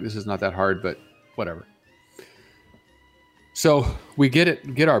confused. I'm like, this is not that hard, but whatever. So we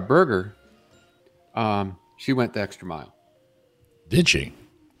get our burger. She went the extra mile. Did she?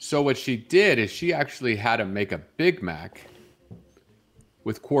 So what she did is she actually had to make a Big Mac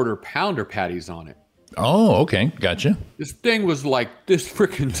with quarter pounder patties on it. Oh, okay. Gotcha. This thing was like this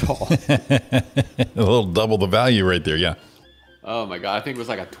freaking tall. A little double the value right there. Yeah. Oh my God. I think it was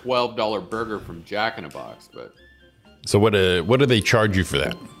like a $12 burger from Jack in a Box, but So what do they charge you for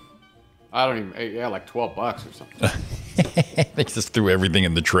that? I don't even, yeah, like $12 or something. They just threw everything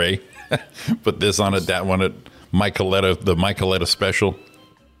in the tray. Put this on it, that one, the Michaeletta special.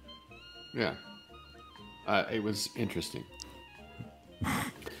 Yeah. It was interesting.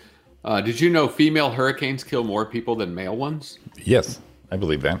 Did you know female hurricanes kill more people than male ones? Yes, I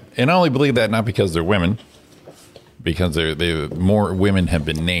believe that. And I only believe that not because they're women, because more women have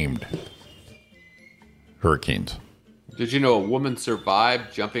been named hurricanes. Did you know a woman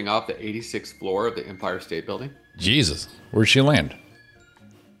survived jumping off the 86th floor of the Empire State Building? Jesus, where'd she land?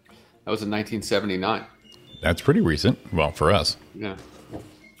 That was in 1979. That's pretty recent. Well, for us. Yeah.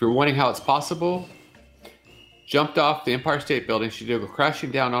 If you're wondering how it's possible, jumped off the Empire State Building. She did go crashing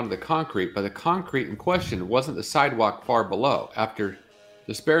down onto the concrete, but the concrete in question wasn't the sidewalk far below. After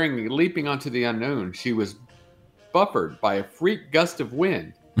despairingly leaping onto the unknown, she was buffered by a freak gust of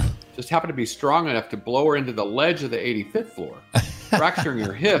wind. Just happened to be strong enough to blow her into the ledge of the 85th floor, fracturing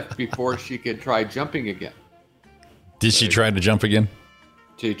her hip before she could try jumping again. Did she try to jump again?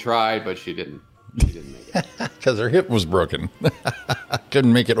 She tried, but she didn't. She didn't make it. Because her hip was broken.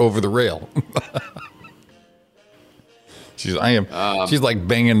 Couldn't make it over the rail. She's like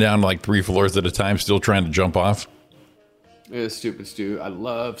banging down like 3 floors at a time, still trying to jump off. It's stupid, Stu. I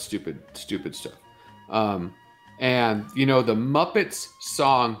love stupid stuff. And the Muppets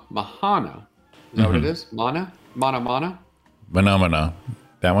song Mahana. Is that what it is? Mana? Phenomena.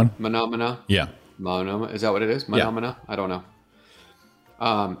 That one? Mana? Yeah. Mana. Is that what it is? Mana? I don't know.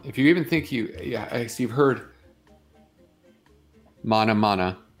 If you even think you've heard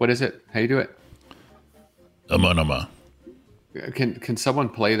Mana. What is it? How you do it? Amanama. Can someone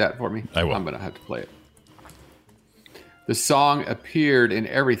play that for me? I will. I'm going to have to play it. The song appeared in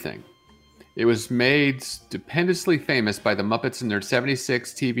everything. It was made stupendously famous by the Muppets in their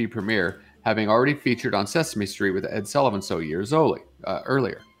 76 TV premiere, having already featured on Sesame Street with Ed Sullivan years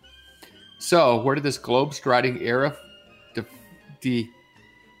earlier. So, where did this globe-striding era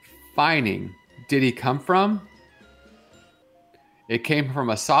defining ditty come from? It came from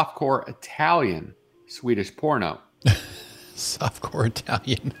a softcore Italian Swedish porno. Softcore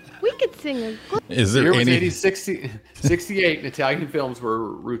Italian. We could sing a good. Is there Here was any? 68, and Italian films were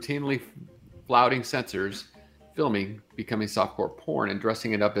routinely flouting censors, filming, becoming softcore porn, and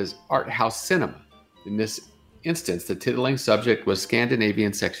dressing it up as art house cinema. In this instance, the titillating subject was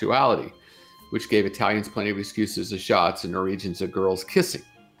Scandinavian sexuality, which gave Italians plenty of excuses of shots and Norwegians of girls kissing.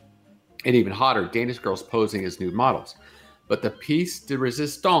 And even hotter, Danish girls posing as nude models. But the piece de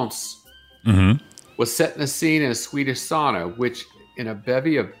resistance was set in a scene in a Swedish sauna, which in a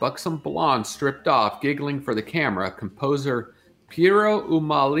bevy of buxom blondes stripped off, giggling for the camera, composer Piero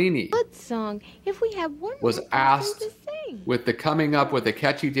Umalini Good song. If we have one was more person asked to sing. with the coming up with a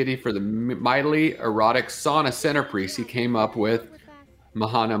catchy ditty for the mightily erotic sauna centerpiece. He came up with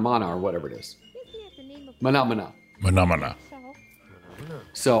Mahana Mana, or whatever it is. Mana. Phenomena.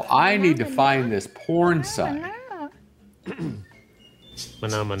 So I need to find this porn site.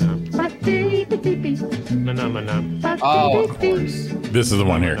 Phenomena. Phenomena. Oh, of course. This is the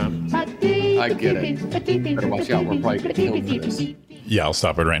one here. I get it. Better watch out. We're probably going to kill for this. Yeah, I'll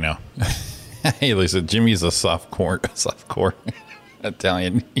stop it right now. Hey, Lisa, Jimmy's a softcore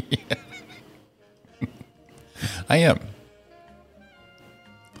Italian. I am.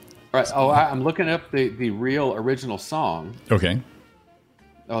 All right. Oh, I'm looking up the real original song. Okay.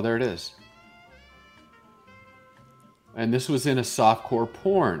 Oh, there it is. And this was in a softcore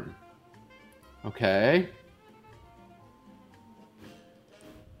porn. Okay.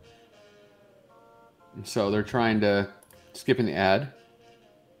 And so they're trying to skipping the ad.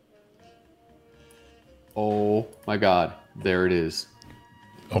 Oh my God! There it is.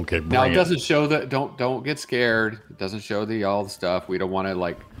 Okay. Now it bring doesn't show that. Don't get scared. It doesn't show all the stuff. We don't want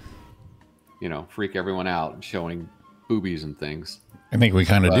to freak everyone out showing boobies and things. I think we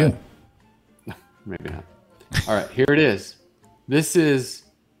kind of do. Maybe not. All right, here it is. This is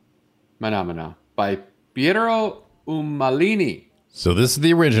Manamana by Piero Umalini. So this is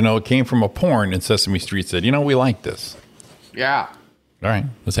the original. It came from a porn, and Sesame Street said, we like this. Yeah. All right,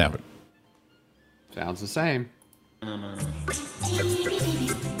 let's have it. Sounds the same.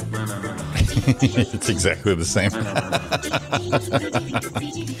 It's exactly the same.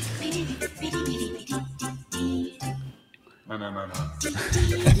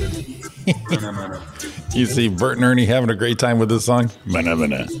 You see Bert and Ernie having a great time with this song? Mana.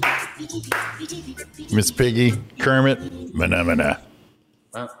 Miss Piggy, Kermit, mana.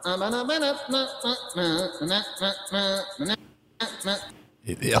 A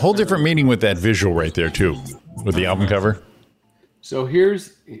whole different meaning with that visual right there, too, with the album cover. So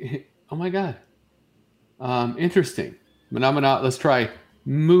here's, oh my God. Interesting. Manamana, let's try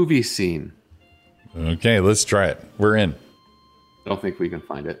movie scene. Okay, let's try it. We're in. I don't think we can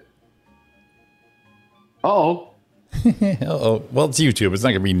find it. Uh-oh. Uh-oh. Well, it's YouTube. It's not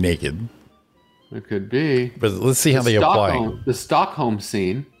going to be naked. It could be. But let's see how they apply. The Stockholm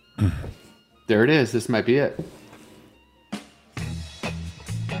scene. There it is. This might be it.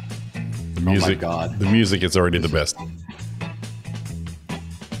 The music, oh my God. The music is already the best.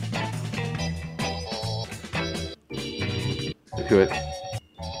 To it.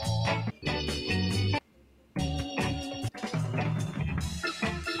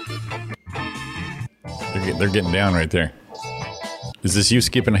 They're getting down right there. Is this you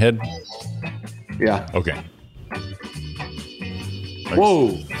skipping ahead? Yeah. Okay.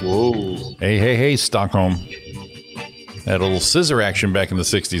 Whoa. Hey, Stockholm. Had a little scissor action back in the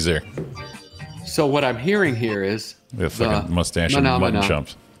 60s there. So what I'm hearing here is The fucking mustache and mutton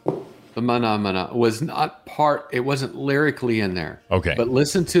chumps. The Mana was not it wasn't lyrically in there. Okay. But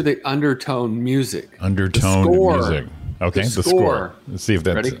listen to the undertone music. Undertone music. Okay, the score. Let's see if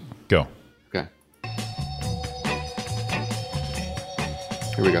that's... Ready? Go. Okay.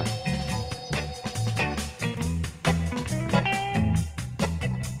 Here we go.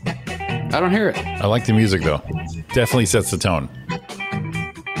 I don't hear it. I like the music, though. Definitely sets the tone.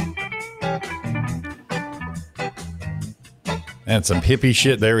 And some hippie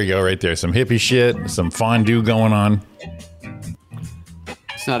shit. There we go, right there. Some hippie shit. Some fondue going on.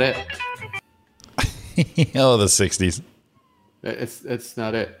 It's not it. Oh, the 60s. It's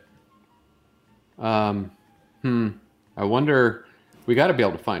not it. I wonder. We got to be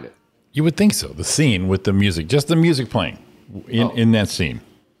able to find it. You would think so. The scene with the music. Just the music playing in that scene.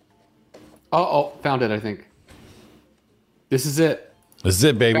 Oh, found it, I think. This is it. This is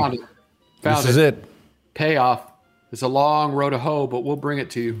it, baby. Found it. This is it. Payoff. It's a long road to hoe, but we'll bring it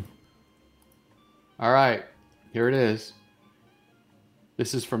to you. All right. Here it is.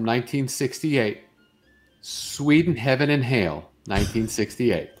 This is from 1968. Sweden, Heaven and Hell,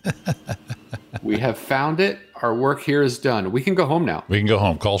 1968. We have found it. Our work here is done. We can go home now. We can go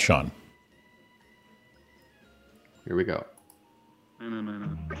home. Call Sean. Here we go.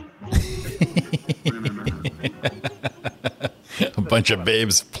 A bunch of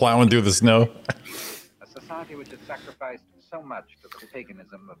babes plowing through the snow. A society which has sacrificed so much to the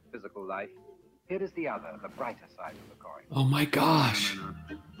paganism of physical life. Here is the other, the brighter side of the coin. Oh my gosh.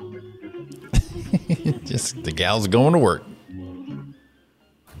 Just the gal's going to work.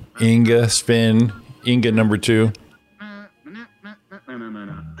 Inga, spin. Inga number 2.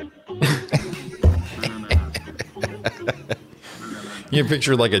 You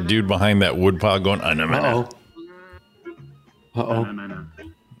picture like a dude behind that wood pile going, Uh-oh.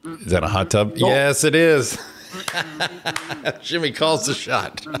 Is that a hot tub? Oh. Yes, it is. Jimmy calls the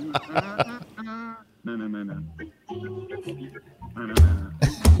shot.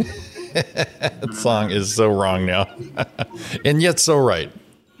 That song is so wrong now. And yet so right.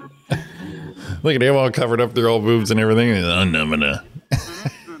 Look at them all covered up their old boobs and everything.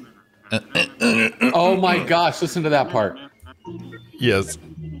 Oh my gosh, listen to that part. Yes.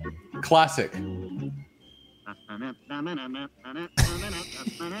 Classic.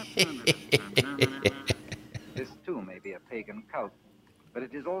 This too may be a pagan cult, but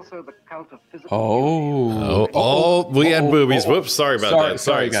it is also the cult of physical. We had boobies. Whoops, sorry about that.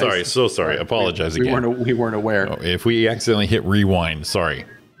 Sorry, guys. So sorry. Apologize again. We weren't aware. Oh, if we accidentally hit rewind, sorry.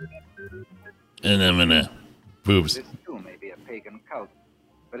 And boobs. This too may be a pagan cult,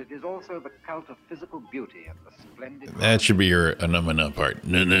 but it is also the cult of physical beauty and the splendid. That should be your anumina part.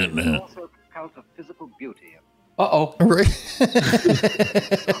 No. It is also the cult of physical beauty. Uh-oh. Right.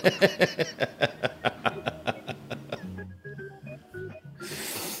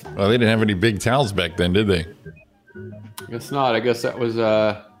 Well, they didn't have any big towels back then, did they? Guess not. I guess that was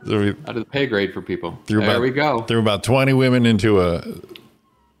out of the pay grade for people. There we go. Threw about 20 women into a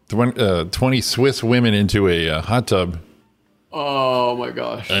 20 Swiss women into a hot tub. Oh my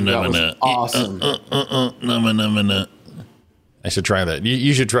gosh, that was awesome. I should try that.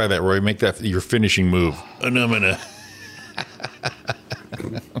 You should try that, Roy. Make that your finishing move.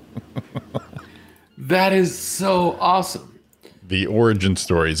 That is so awesome. The origin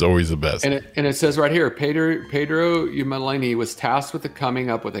story is always the best. And it says right here, Pedro Umalini was tasked with coming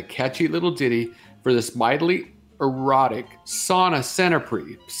up with a catchy little ditty for this mightily erotic sauna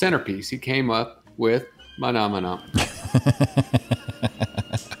centerpiece. He came up with Mana Mana.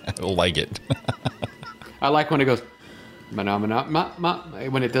 I like it. I like when it goes Mana Mana ma, ma,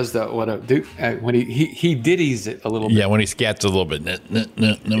 when it does when he ditties it a little bit. Yeah, when he scats a little bit.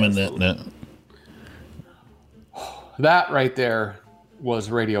 That right there was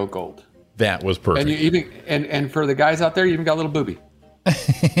radio gold. That was perfect. And you even and for the guys out there, you even got a little booby.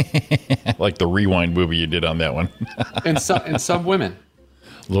 Like the rewind movie you did on that one. and some women.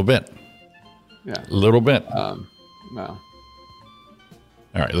 A little bit. Yeah. A little bit. No.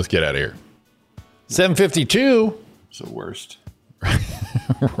 All right, let's get out of here. 7:52. It's the worst.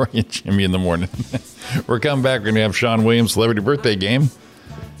 Roy and Jimmy in the morning. We're coming back. We're going to have Sean Williams' celebrity birthday game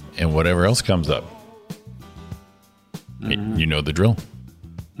and whatever else comes up. Mm-hmm. You know the drill.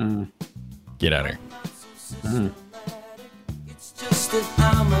 Mm-hmm. Get out of here. Mm-hmm. It's just that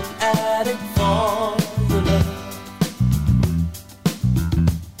I'm an addict for your love.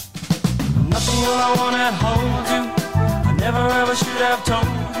 Nothing will I want to hold you. I never ever should have told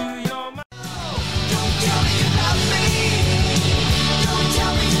you you're my. Don't tell me you love me. Don't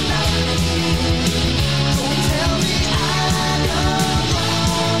tell me you love me. Don't tell me I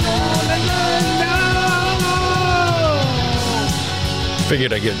don't wanna know.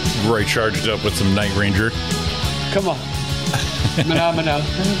 Figured I'd get Roy charged up with some Night Ranger. Come on. Mana.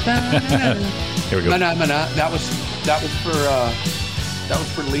 Here we go. Mana. That was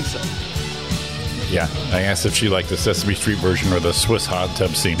for Lisa. Yeah, I asked if she liked the Sesame Street version or the Swiss hot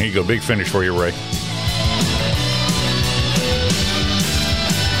tub scene. Here you go. Big finish for you, Roy.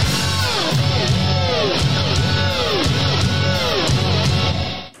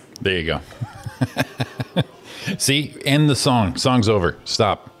 There you go. See, end the song. Song's over.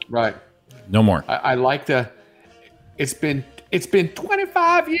 Stop. Right. No more. I like it's been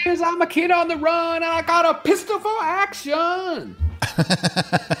 25 years. I'm a kid on the run. I got a pistol for action.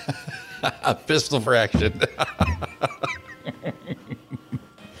 A pistol for action.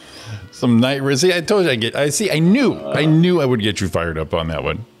 Some night. See, I told you I knew I would get you fired up on that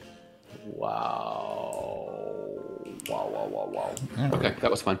one. Wow. Okay, that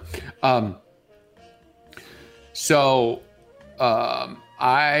was fun.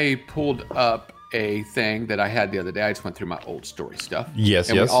 I pulled up a thing that I had the other day. I just went through my old story stuff.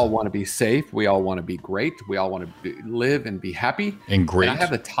 Yes. We all want to be safe. We all want to be great. We all want to live and be happy. And great. And I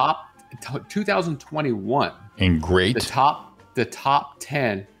have the top 2021. And great. The top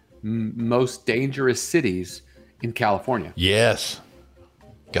 10 most dangerous cities in California. Yes.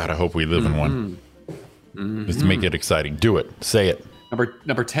 God, I hope we live in one. Mm-hmm. Let's make it exciting. Do it. Say it.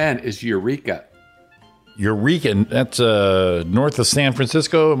 Number 10 is Eureka. Eureka. That's north of San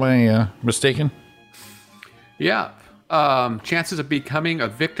Francisco. Am I mistaken? Yeah. Chances of becoming a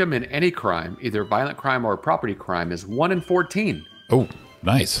victim in any crime, either violent crime or property crime, is 1 in 14. Oh,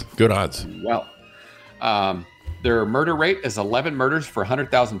 nice. Good odds. Well, their murder rate is 11 murders for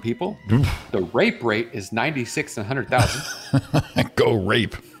 100,000 people. The rape rate is 96 in 100,000. Go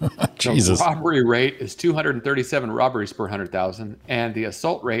rape. Jesus. The robbery rate is 237 robberies per 100,000, and the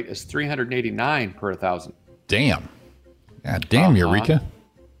assault rate is 389 per 1,000. Damn. God damn, Eureka.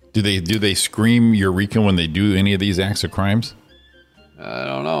 Do they scream Eureka when they do any of these acts of crimes? I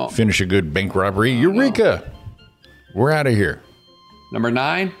don't know. Finish a good bank robbery. Eureka. We're out of here. Number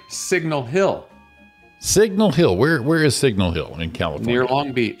 9, Signal Hill. Signal Hill. Where is Signal Hill in California? Near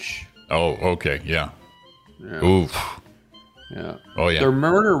Long Beach. Oh, okay. Yeah. Oof. Yeah. Oh, yeah. Their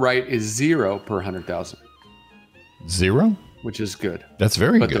murder rate is 0 per 100,000. 0? Which is good. That's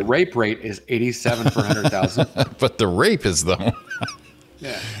very good. But the rape rate is 87 per 100,000. But the rape is, though.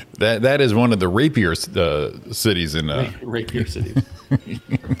 Yeah. That is one of the rapier cities in... rapier cities.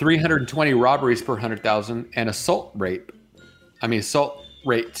 320 robberies per 100,000 and assault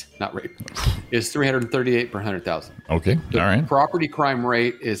rate, not rate, is 338 per 100,000. Okay. The All right. property crime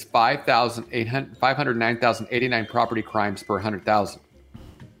rate is 509,089 property crimes per 100,000.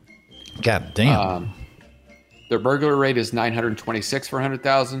 God damn. Their burglary rate is 926 per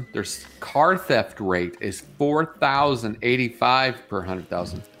 100,000. Their car theft rate is 4,085 per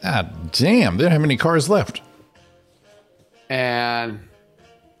 100,000. God damn. They don't have any cars left. And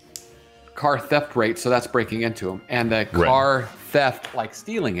car theft rate, so that's breaking into them. And the car theft, like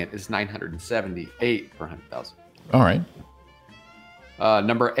stealing it, is 978 per 100,000. All right.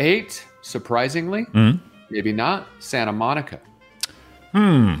 Number 8, surprisingly, maybe not, Santa Monica.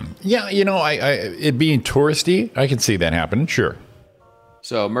 Yeah, you know, I it being touristy, I can see that happening. Sure.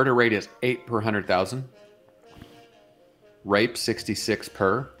 So murder rate is 8 per 100,000. Rape 66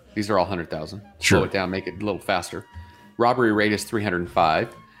 per. These are all 100,000. Sure. Slow it down, make it a little faster. Robbery rate is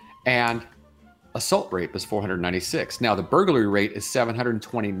 305, and assault rate is 496. Now the burglary rate is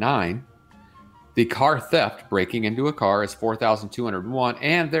 729. The car theft, breaking into a car, is 4,201,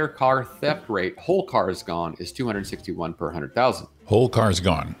 and their car theft rate, whole car is gone, is 261 per 100,000. Whole car's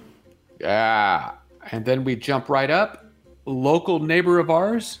gone. Yeah. And then we jump right up. Local neighbor of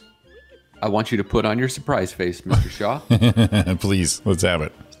ours. I want you to put on your surprise face, Mr. Shaw. Please, let's have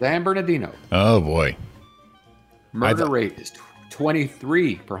it. San Bernardino. Oh, boy. Murder rate is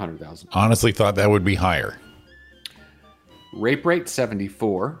 23 per 100,000. Honestly thought that would be higher. Rape rate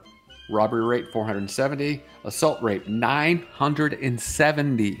 74. Robbery rate 470. Assault rate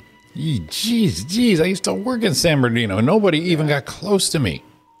 970. Jeez. I used to work in San Bernardino. Nobody even got close to me.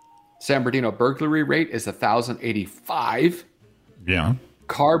 San Bernardino burglary rate is 1,085. Yeah.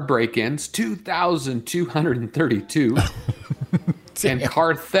 Car break-ins 2,232. And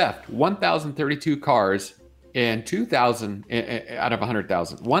car theft 1,032 cars and 2,000 out of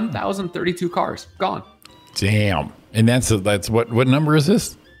 100,000. 1,032 cars gone. Damn. And that's what number is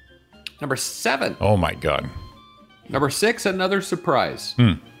this? Number 7. Oh my God. Number 6, another surprise.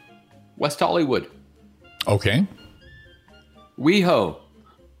 West Hollywood. Okay. WeHo.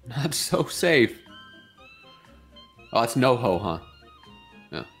 Not so safe. Oh, it's NoHo, huh?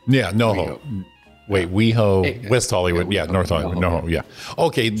 No. Yeah, NoHo. Wait, WeHo, West Hollywood. Yeah, North Hollywood. NoHo, yeah.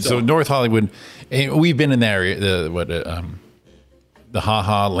 Okay, so North Hollywood. And we've been in that area, the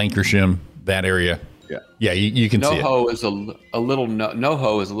HaHa, Lancashire, that area. Yeah, you can see it. NoHo is a little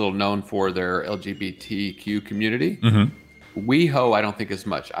NoHo is a little known for their LGBTQ community. WeHo, I don't think as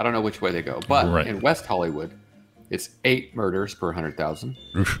much. I don't know which way they go, but in West Hollywood, it's 8 murders per 100,000.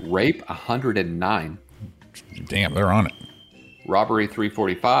 Rape 109. Damn, they're on it. Robbery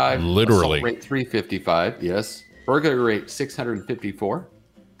 345. Literally. Assault rate 355. Yes. Burglary rate 654.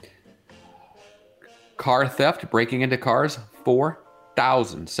 Car theft, breaking into cars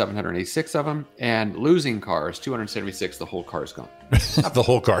 4,786 of them, and losing cars 276. The whole car's gone. The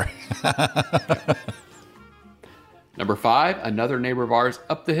whole car. Number 5, another neighbor of ours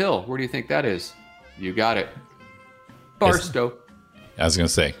up the hill. Where do you think that is? You got it. Barstow. I was going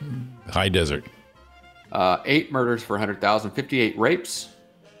to say, high desert. 8 murders for 100,000, 58 rapes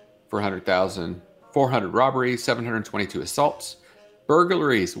for 100,000, 400 robberies, 722 assaults,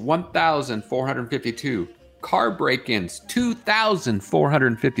 burglaries 1,452, car break-ins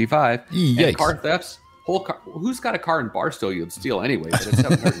 2,455, and car thefts. Whole car. Who's got a car in Barstow you'd steal anyway? But it's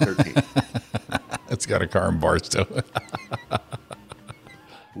 713. It's got a car in Barstow.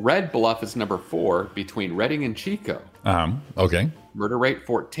 Red Bluff is number 4 between Redding and Chico. Okay. Murder rate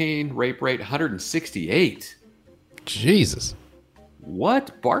 14, rape rate 168. Jesus.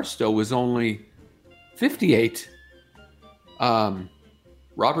 What? Barstow was only 58.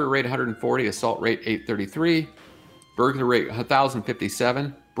 Robbery rate 140, assault rate 833, burglary rate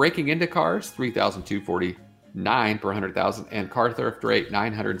 1,057, breaking into cars 3,249 per 100,000, and car theft rate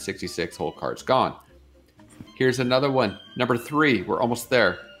 966. Whole cars gone. Here's another one. Number 3, we're almost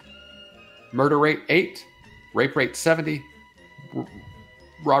there. Murder rate 8, rape rate 70,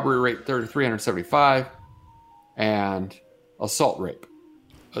 robbery rate 375, and assault rate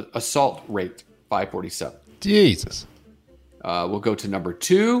 547. Jesus. We'll go to number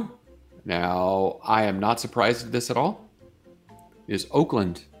 2. Now, I am not surprised at this at all. Is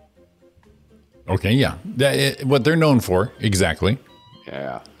Oakland. Okay, yeah. What they're known for, exactly.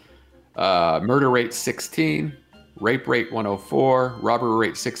 Yeah. Murder rate 16, rape rate 104, robbery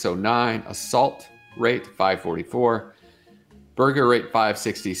rate 609, assault rate 544, burglary rate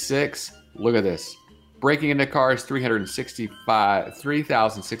 566. Look at this. Breaking into cars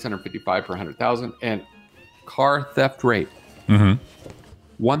 3,655 per 100,000, and car theft rate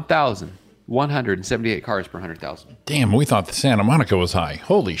 1,178 cars per 100,000. Damn, we thought the Santa Monica was high.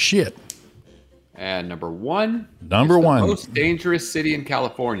 Holy shit. And number one. Number it's the one. most dangerous city in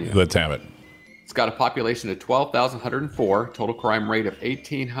California. Let's have it. It's got a population of 12,104, total crime rate of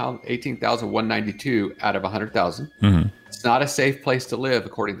 18,192 out of 100,000. Mm-hmm. It's not a safe place to live,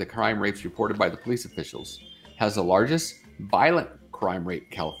 according to crime rates reported by the police officials. Has the largest violent crime rate in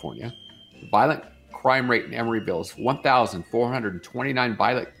California. The violent crime rate in Emeryville is 1,429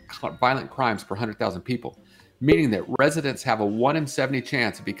 violent crimes per 100,000 people, meaning that residents have a 1 in 70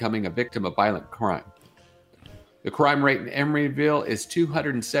 chance of becoming a victim of violent crime. The crime rate in Emeryville is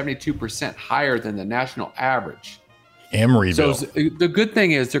 272% higher than the national average. Emeryville. So the good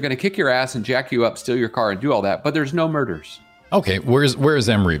thing is they're going to kick your ass and jack you up, steal your car, and do all that, but there's no murders. Okay, where is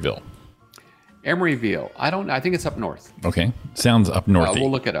Emeryville? Emeryville. I don't know. I think it's up north. Okay, sounds up north.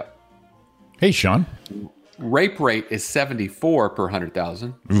 We'll look it up. Hey, Sean. Rape rate is 74 per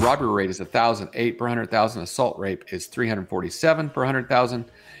 100,000. Robbery rate is 1,008 per 100,000. Assault rate is 347 per 100,000.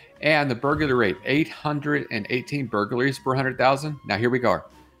 And the burglary rate, 818 burglaries per 100,000. Now here we go.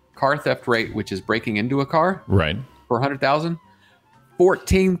 Car theft rate, which is breaking into a car, right, per 100,000.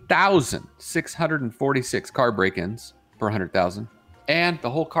 14,646 car break-ins per 100,000. And the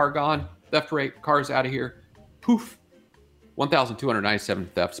whole car gone. Theft rate, cars out of here. Poof.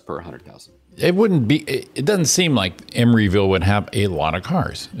 1,297 thefts per 100,000. It wouldn't be. It doesn't seem like Emeryville would have a lot of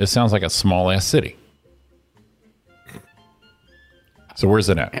cars. It sounds like a small ass city. So where's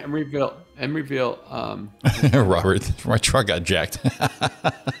it at? Emeryville. Robert, my truck got jacked.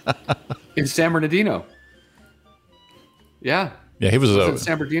 In San Bernardino. Yeah. Yeah, he was in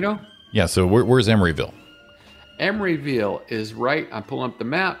San Bernardino. Yeah. So where's Emeryville? Emeryville is right. I'm pulling up the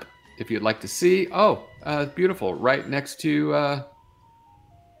map. If you'd like to see. Oh, beautiful. Right next to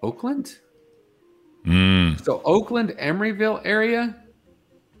Oakland. So Oakland, Emeryville area,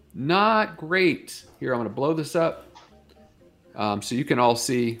 not great. Here, I'm going to blow this up so you can all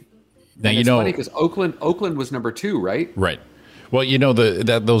see. Now, and it's funny because Oakland was number 2, right? Right. Well, you know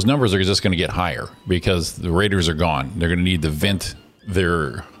those numbers are just going to get higher because the Raiders are gone. They're going to need to vent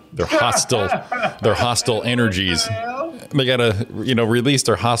their hostile energies. They got to release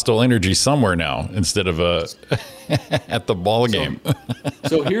their hostile energy somewhere now instead of at the ball game.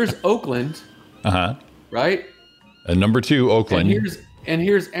 So here's Oakland. Right? And number 2, Oakland. And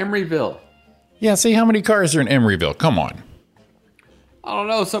here's Emeryville. Yeah, see how many cars are in Emeryville? Come on. I don't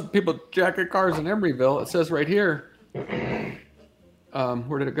know. Some people jack their cars in Emeryville. It says right here. Where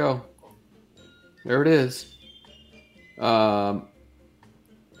did it go? There it is.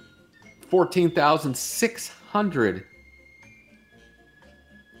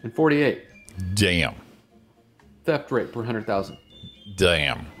 14,648. Damn. Theft rate per 100,000.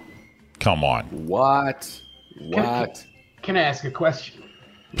 Damn. Come on. What? Can I ask a question?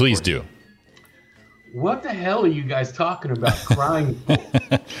 Please do. What the hell are you guys talking about crying for?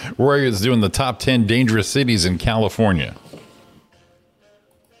 Roy is doing the top 10 dangerous cities in California.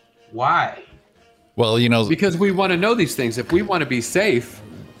 Why? Well, because we want to know these things. If we want to be safe,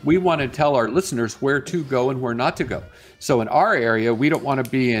 we want to tell our listeners where to go and where not to go. So in our area, we don't want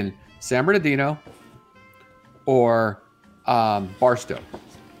to be in San Bernardino or Barstow.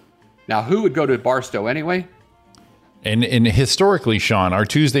 Now, who would go to Barstow anyway? And historically, Sean, our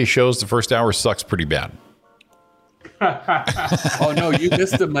Tuesday shows, the first hour sucks pretty bad. Oh, no, you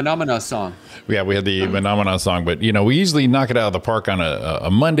missed the Menomina song. Yeah, we had the Menomina song, but, we usually knock it out of the park on a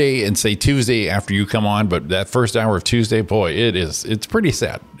Monday and say Tuesday after you come on, but that first hour of Tuesday, boy, it's pretty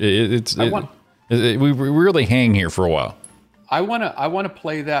sad. We really hang here for a while. I want to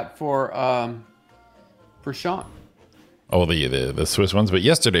play that for Sean. Oh, the Swiss ones. But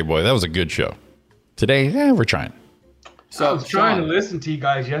yesterday, boy, that was a good show. Today, we're trying. So I was trying to listen to you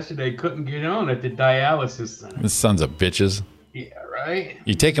guys yesterday. Couldn't get on at the dialysis center. The sons of bitches. Yeah, right.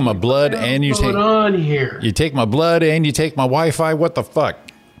 You take my blood and you take on here. You take my blood and you take my Wi-Fi. What the fuck?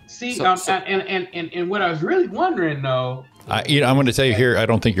 See, and what I was really wondering though. I'm going to tell you here. I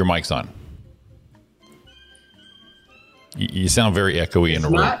don't think your mic's on. You sound very echoey in the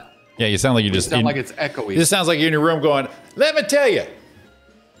room. Yeah, you sound like you just like it's echoey. It sounds like you're in your room going, let me tell you,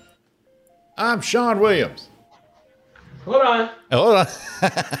 I'm Sean Williams. Hold on. I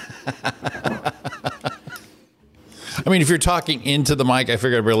mean, if you're talking into the mic, I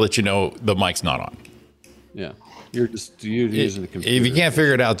figured I'd better let you know the mic's not on. Yeah. You're using the computer. If you can't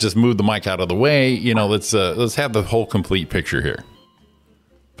figure it out, just move the mic out of the way. Let's have the whole complete picture here.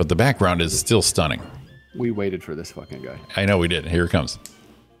 But the background is still stunning. We waited for this fucking guy. I know we did. Here it comes.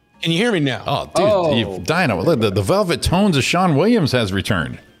 Can you hear me now? Oh, dude, Dino, the velvet tones of Sean Williams has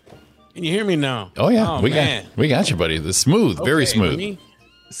returned. Can you hear me now? Oh yeah, we got you, buddy. The smooth, very smooth.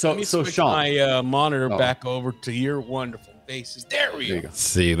 Let me switch Sean, my monitor back over to your wonderful faces. There we go.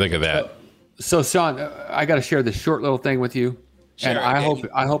 See, look at that. So Sean, I got to share this short little thing with you, and Sure, I okay.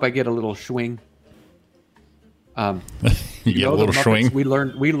 hope I get a little swing. You get a know the little Muppets? swing. We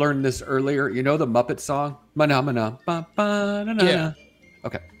learned this earlier. You know the Muppet song? Mana, ba, ba, na, na, Yeah. na.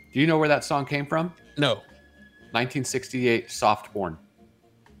 Okay. Do you know where that song came from? No. 1968, Soft Porn.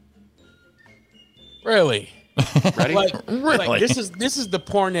 Really? Ready? Like this is the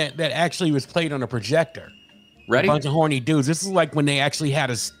porn that actually was played on a projector. Ready? A bunch of horny dudes. This is like when they actually had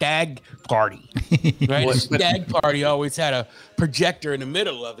a stag party. Right? A stag party always had a projector in the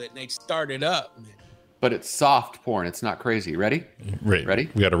middle of it, and they started up. But it's soft porn. It's not crazy. Ready? Right. Ready?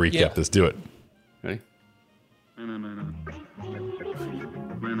 We got to recap Yeah. this. Do it. Ready?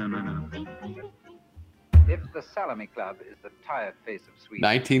 If the Salami Club is the tired face of Sweden,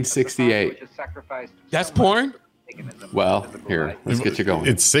 1968. which is sacrificed That's porn? Well, here, let's get you going.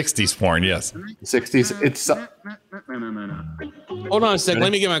 It's 60s porn, yes. 60s. It's Hold on a sec.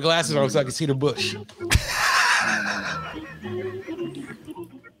 Let me get my glasses on so I can see the bush.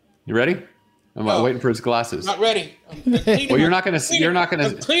 You ready? I'm waiting for his glasses. Not ready. Well, you're not gonna see. You're not gonna.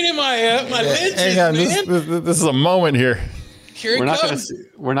 I'm cleaning my lenses, Hang on, man. this is a moment here. Here We're it not gonna comes. see.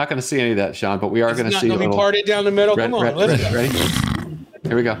 We're not gonna see any of that, Sean. But we are gonna It's not see. gonna be little- parted down the middle. Come on, let's go. Ready?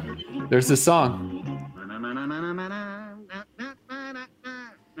 Here we go. There's this song.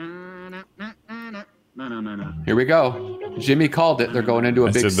 Here we go. Jimmy called it. They're going into a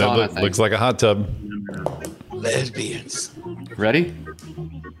I big said that sauna looks thing. like a hot tub. Lesbians. Ready?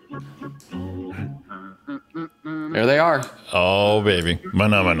 There they are. Oh, baby.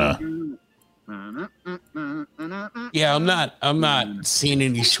 Mana. Yeah, I'm not seeing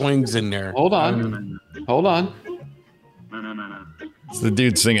any swings in there. Hold on. Hold on. It's the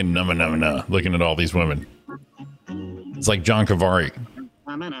dude singing na, looking at all these women. It's like John Cavari.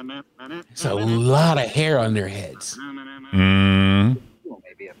 It's a lot of hair on their heads. Mm.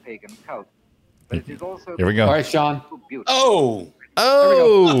 Maybe a pagan cult, but it is also Here we go. All right, Sean. Oh.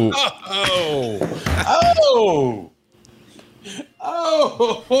 Oh.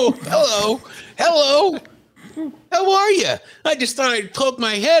 Oh. Hello. How are you? I just thought I'd poke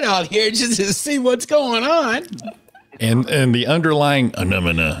my head out here just to see what's going on. And the underlying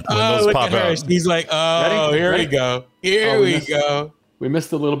anamana when those look pop at her. out. He's like, oh, Ready? here Ready? we go. Here Oh, we missed- go. We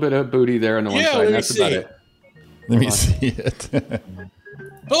missed a little bit of booty there on the one Yeah, side. let me That's see about it. it. Let me see it.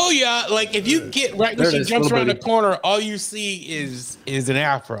 Oh yeah, like if you get right when There it she is, jumps little around the booty. corner, all you see is an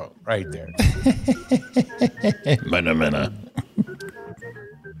afro right there. Mana.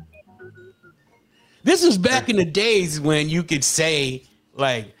 This was back in the days when you could say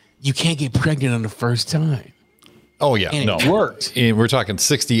like you can't get pregnant on the first time. Oh yeah, And no, it worked. And we're talking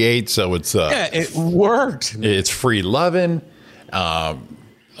 68, so it's Yeah, it worked. it's free loving.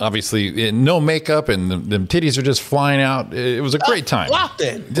 Obviously, no makeup, and the titties are just flying out. It was a great time.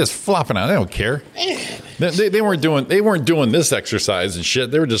 Flopping. Just flopping out. They don't care. They weren't doing this exercise and shit.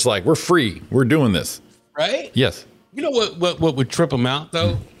 They were just like, we're free. We're doing this. Right? Yes. You know what would trip them out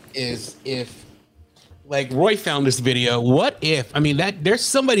though is if like Roy found this video. What if that there's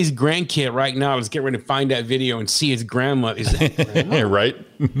somebody's grandkid right now that's getting ready to find that video and see his grandma. Is that grandma? Right.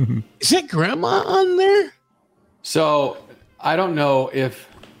 Is that grandma on there? So I don't know if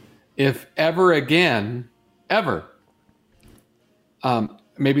ever again, ever.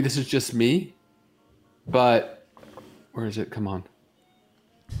 Maybe this is just me, but where is it? Come on.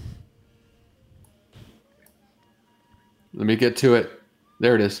 Let me get to it.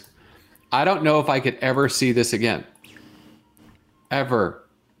 There it is. I don't know if I could ever see this again. Ever.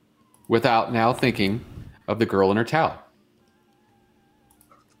 Without now thinking of the girl in her towel.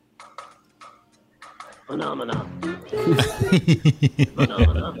 Phenomena.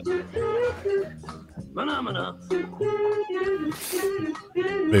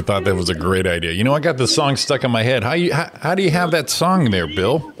 They thought that was a great idea. You know, I got the song stuck in my head. How do you have that song there,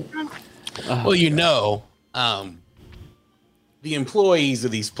 Bill? Well, the employees of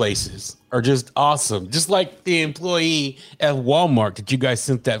these places are just awesome. Just like the employee at Walmart that you guys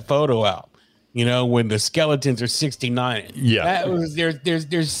sent that photo out. You know, when the skeletons are 69. Yeah. That was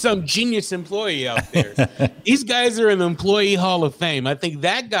there's some genius employee out there. These guys are in the Employee Hall of Fame. I think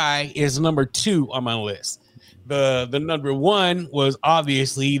that guy is number 2 on my list. The number 1 was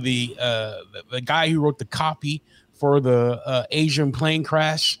obviously the guy who wrote the copy for the Asian plane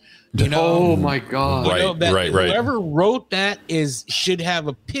crash. You know, oh my God! Right. Whoever wrote that should have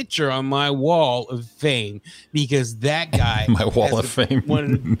a picture on my wall of fame because that guy, My wall has of fame. one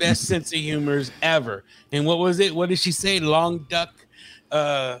of the best sense of humors ever. And what was it? What did she say? Long duck.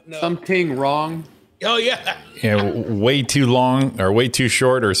 No. Something wrong. Oh yeah. Yeah, way too long or way too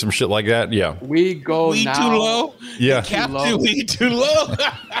short or some shit like that. Yeah. We go We now. too low. Yeah. Captain, low. we too low.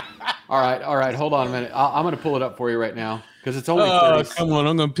 All right. Hold on a minute. I'm going to pull it up for you right now because it's only. Oh, come on!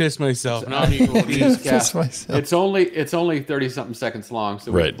 I'm going to piss myself. No, It's only 30 something seconds long,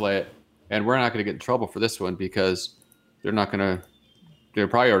 so we can play it, and we're not going to get in trouble for this one because they're not going to. They're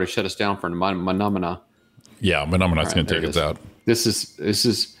probably already shut us down for Menomina. Yeah, Menomina's going to take us out. This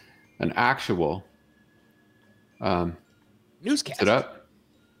is an actual newscast. Is it up?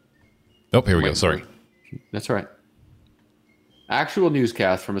 Oh, here we go. Sorry. That's right. Actual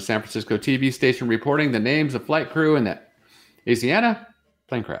newscast from a San Francisco TV station reporting the names of flight crew in the Asiana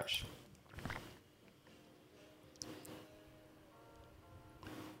plane crash.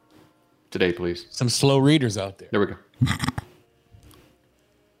 Today, please. Some slow readers out there. There we go.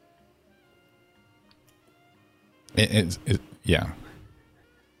 Yeah.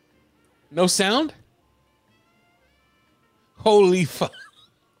 No sound? Holy fuck.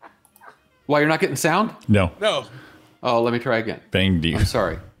 Why, you're not getting sound? No. No. Oh, let me try again. Bang deep. I'm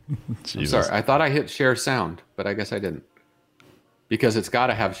sorry. I'm sorry. I thought I hit share sound, but I guess I didn't. Because it's got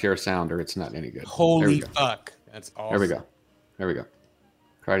to have share sound or it's not any good. Holy fuck. That's awesome. There we go.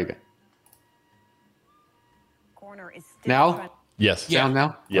 Try it again. Coroner is still now? Yes. Sound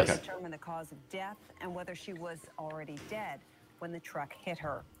now? Yes. To determine the cause of death and whether she was already dead when the truck hit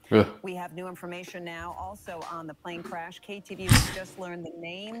her. Ugh. We have new information now also on the plane crash. KTV has just learned the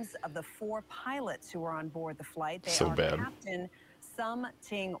names of the 4 pilots who were on board the flight. They are bad. Captain Sum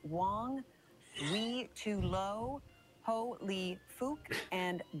Ting Wong, Wee Tu Lo, Ho Li Fook,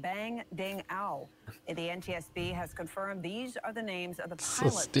 and Bang Ding Ao. The NTSB has confirmed these are the names of the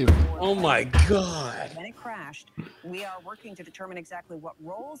pilots. Oh my God. When it crashed, we are working to determine exactly what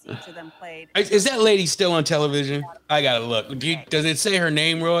roles each of them played. Is that lady still on television? I gotta look. Does it say her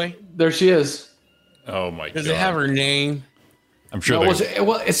name, Roy? There she is. Oh my God. Does it have her name? I'm sure. Well,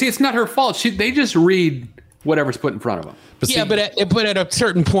 see, it's not her fault. They just read whatever's put in front of them. But at a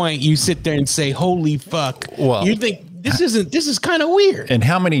certain point, you sit there and say, "Holy fuck!" Well, you think this is kind of weird. And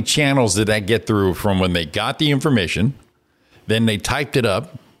how many channels did that get through from when they got the information, then they typed it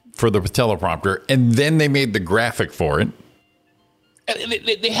up for the teleprompter, and then they made the graphic for it?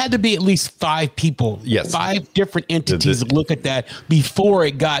 They had to be at least 5 people. Yes. 5 different entities to look at that before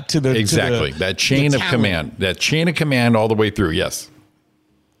it got to the that chain of command. That chain of command all the way through. Yes.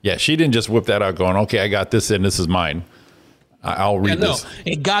 Yeah, she didn't just whip that out going, okay, I got this and this is mine. I'll read this.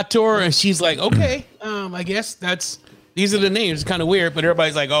 It got to her and she's like, okay, I guess these are the names. It's kind of weird, but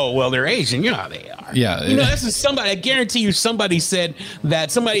everybody's like, oh, well, they're Asian. You know how they are. Yeah. This is somebody, I guarantee you somebody said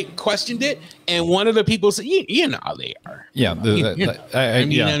that somebody questioned it and one of the people said, you know how they are. Yeah. I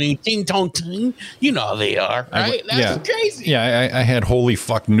mean, ting tong ting, you know how they are, right? That's crazy. Yeah, I had holy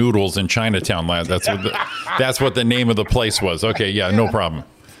fuck noodles in Chinatown. That's what the name of the place was. Okay, yeah, no problem.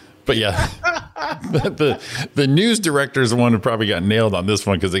 But yeah, the news director is the one who probably got nailed on this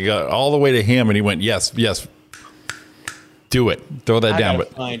one because they got all the way to him and he went, yes, do it. Throw that down.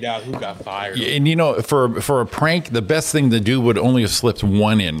 But find out who got fired. And for a prank, the best thing to do would only have slipped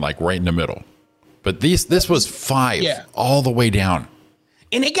one in, like right in the middle. But this was 5 all the way down.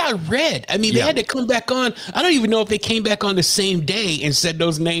 And it got read. I mean, they had to come back on. I don't even know if they came back on the same day and said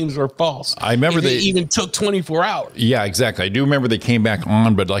those names were false. I remember they even took 24 hours. Yeah, exactly. I do remember they came back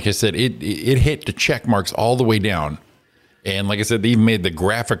on, but like I said, it hit the check marks all the way down. And like I said, they even made the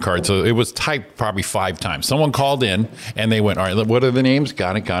graphic card. So it was typed probably 5 times. Someone called in and they went, all right, what are the names?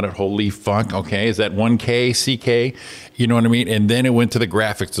 Got it. Holy fuck. Okay. Is that 1K, CK? You know what I mean? And then it went to the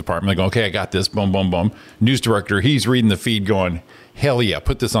graphics department. They go, okay, I got this. Boom, boom, boom. News director, he's reading the feed going, hell yeah,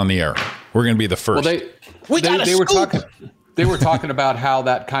 put this on the air. We're going to be the first. Well, they were talking about how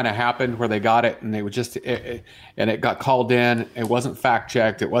that kind of happened where they got it and they would just and it got called in. It wasn't fact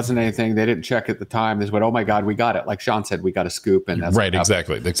checked. It wasn't anything. They didn't check at the time. They went, oh my God, we got it. Like Sean said, we got a scoop. And that's right.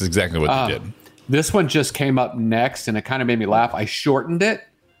 Exactly. That's exactly what they did. This one just came up next and it kind of made me laugh. I shortened it,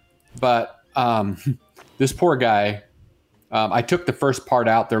 but this poor guy, I took the first part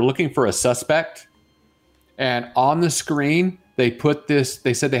out. They're looking for a suspect. And on the screen, they put this,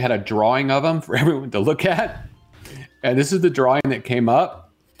 they said they had a drawing of him for everyone to look at. And this is the drawing that came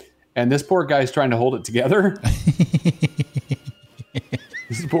up. And this poor guy's trying to hold it together.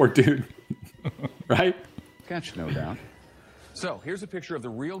 This is a poor dude. Right? Sketch, no doubt. So here's a picture of the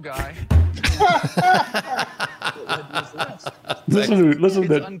real guy. Listen to it's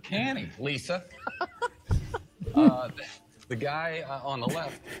that. Uncanny, Lisa. The guy on the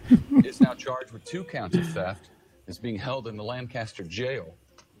left is now charged with 2 counts of theft. Is being held in the Lancaster jail.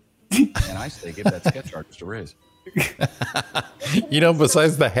 And I say give that sketch artist a raise.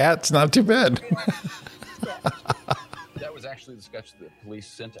 Besides the hat, it's not too bad. That was actually the sketch that the police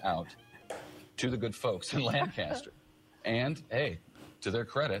sent out to the good folks in Lancaster. And, hey, to their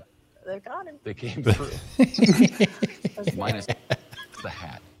credit, They got him. They came through. Minus the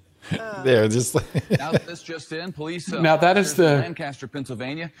hat. There, just Now this just in, police. Now that is the Lancaster,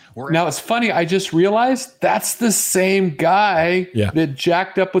 Pennsylvania. Now it's funny. I just realized that's the same guy that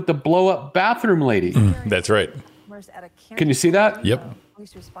jacked up with the blow-up bathroom lady. That's right. Can you see that? Yep.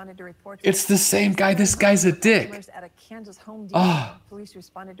 Police responded to reports. It's the same guy. This guy's a dick. At a Kansas Home Depot, Ah. police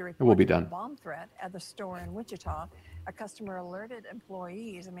responded to It will be reports of a done. bomb threat at the store in Wichita. A customer alerted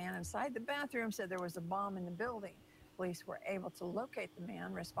employees. A man inside the bathroom said there was a bomb in the building. Police were able to locate the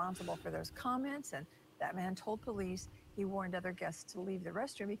man responsible for those comments, and that man told police he warned other guests to leave the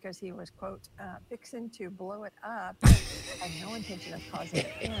restroom because he was, quote, fixing to blow it up. Had no intention of causing a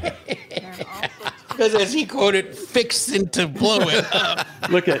panic. Man also Because as he quoted, fixing to blow it up.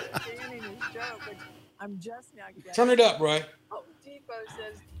 Look at. I'm just now getting Turn it up, Roy. Home Depot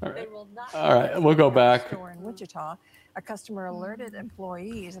says All they right. will not. All right, we'll go back. Store in Wichita, a customer alerted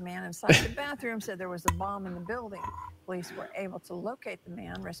employees. A man inside the bathroom said there was a bomb in the building. Police were able to locate the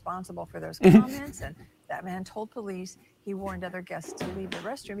man responsible for those comments, and that man told police he warned other guests to leave the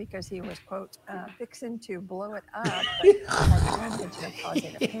restroom because he was, quote, fixing to blow it up. Had no intention of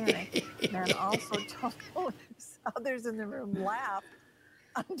causing a panic. Man also told police others in the room laughed,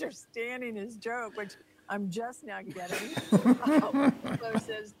 understanding his joke, which I'm just now getting. So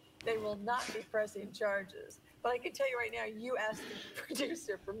says they will not be pressing charges. But I can tell you right now, you asked the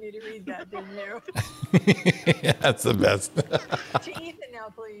producer for me to read that, didn't you? That's the best. To Ethan now,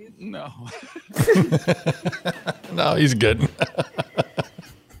 please. No. No, he's good.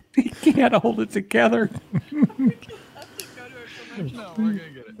 He can't hold it together. No, we're gonna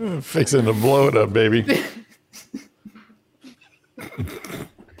get it. Fixing to blow it up, baby.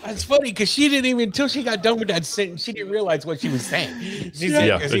 It's funny because she didn't even, until she got done with that sentence, she didn't realize what she was saying. She said,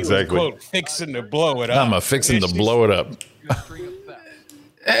 Yeah, 'cause he exactly. was, quote, fixing to blow it up. I'm a fixing to blow it up.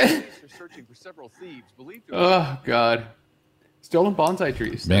 They're searching for several thieves believed to Oh God, stolen bonsai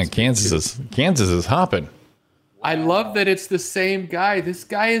trees. Man, Kansas is hopping. I love that it's the same guy. This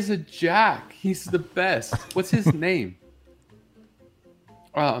guy is a jack. He's the best. What's his name?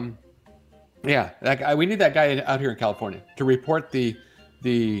 Yeah, that guy. We need that guy out here in California to report the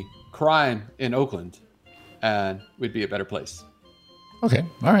crime in Oakland, and we'd be a better place. Okay,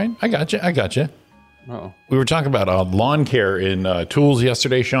 all right, I got you. Oh, We were talking about lawn care in tools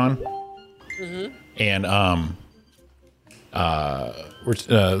yesterday, Sean, and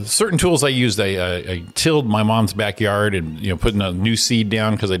certain tools I used. I tilled my mom's backyard and putting a new seed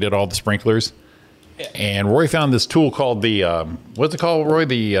down because I did all the sprinklers. Yeah. And Roy found this tool called the what's it called, Roy?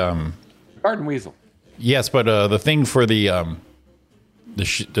 The garden weasel. Yes, but the thing for the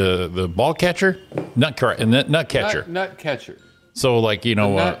ball catcher, nut catcher. Nut catcher. So like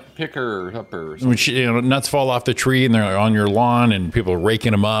nut picker or upper. Or something. when nuts fall off the tree and they're on your lawn and people are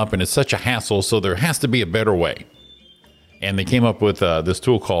raking them up and it's such a hassle. So there has to be a better way. And they came up with this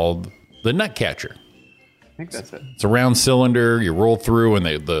tool called the nut catcher. I think that's it. It's a round cylinder. You roll through and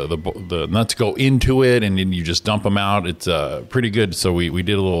the nuts go into it and then you just dump them out. It's pretty good. So we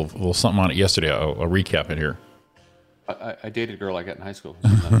did a little something on it yesterday. I'll recap it here. I dated a girl I got in high school.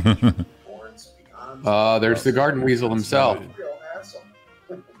 There's the garden weasel himself.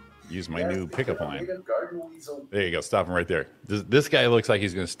 Use my new pickup line. There you go. Stop him right there. This guy looks like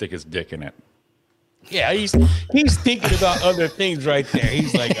he's going to stick his dick in it. Yeah, he's thinking about other things right there.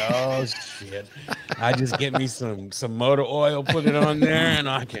 He's like, oh shit, I just get me some motor oil, put it on there, and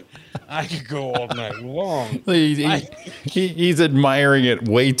I can go all night long. He's admiring it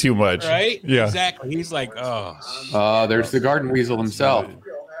way too much, right? Yeah, exactly. He's like, oh, there's the garden weasel himself.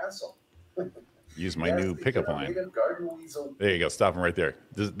 Use my new pickup line. There you go. Stop him right there.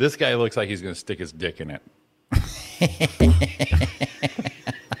 This guy looks like he's going to stick his dick in it.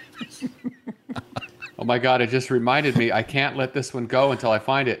 Oh my God, it just reminded me. I can't let this one go until I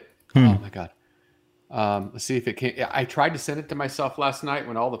find it. Oh my God. Let's see if it can. I tried to send it to myself last night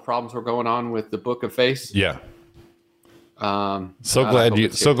when all the problems were going on with the Book of Face. Yeah. So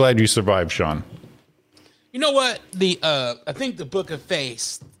glad you survived, Sean. You know what? I think the Book of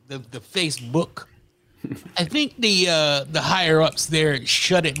Face, the Facebook, I think the higher ups there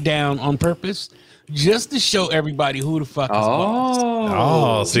shut it down on purpose. Just to show everybody who the fuck is boss.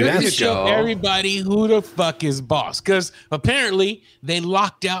 Oh, see, just that's to show everybody who the fuck is boss. Because apparently they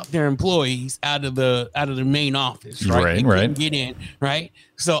locked out their employees out of the main office. Right. They couldn't get in. Right.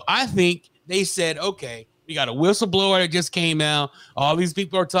 So I think they said, okay, we got a whistleblower that just came out. All these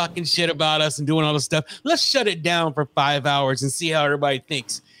people are talking shit about us and doing all this stuff. Let's shut it down for 5 hours and see how everybody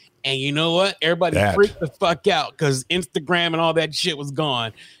thinks. And you know what? Everybody That. freaked the fuck out because Instagram and all that shit was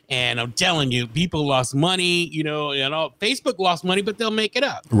gone. And I'm telling you, people lost money, you know, and all Facebook lost money, but they'll make it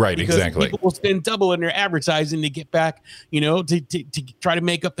up. Right, Because exactly. People will spend double in their advertising to get back, you know, to try to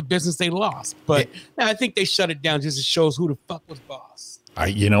make up the business they lost. But I think they shut it down just to show us who the fuck was boss.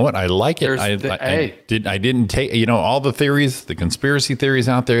 You know what? I like it. I didn't take, you know, all the theories, the conspiracy theories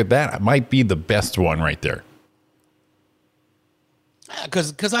out there. That might be the best one right there.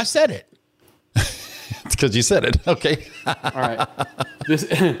 Because I said it. It's because you said it. Okay. All right.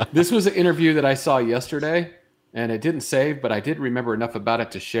 This was an interview that I saw yesterday, and it didn't save, but I did remember enough about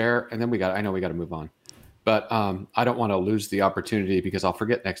it to share. And then I know we got to move on, but I don't want to lose the opportunity because I'll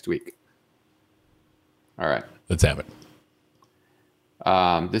forget next week. All right. Let's have it.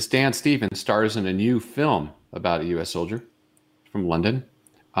 This Dan Stevens stars in a new film about a U.S. soldier from London.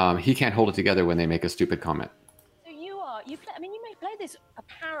 He can't hold it together when they make a stupid comment. You may play this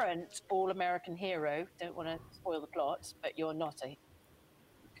apparent all-American hero. Don't want to spoil the plot, but you're not a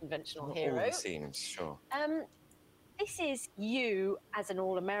conventional hero. All it seems, sure. This is you as an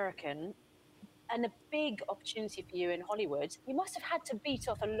all-American, and a big opportunity for you in Hollywood. You must have had to beat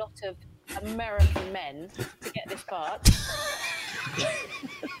off a lot of American men to get this part.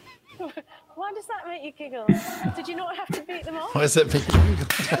 Why does that make you giggle? Did you not have to beat them off? Why does that make you giggle?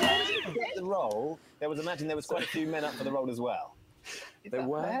 To get the role, imagine there was quite a few men up for the role as well. There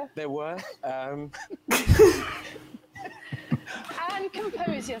were. And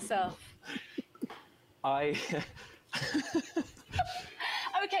compose yourself.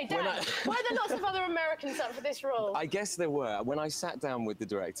 Okay, Dan, why are there lots of other Americans up for this role? I guess there were. When I sat down with the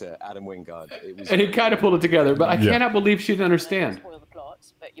director, Adam Wingard, it was... And he kind of pulled it together, but I cannot believe she didn't understand. Spoil the plot,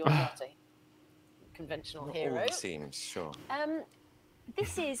 but you're not a conventional hero. All it seems, sure.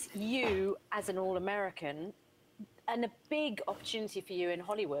 This is you as an all-American, and a big opportunity for you in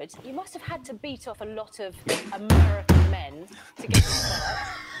Hollywood. You must have had to beat off a lot of American men to get this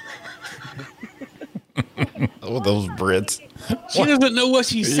part. Oh, those Brits. She doesn't know what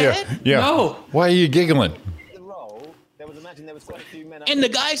she said? Yeah. No. Why are you giggling? And the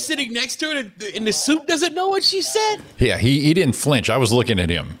guy sitting next to her in the suit doesn't know what she said? Yeah, he didn't flinch. I was looking at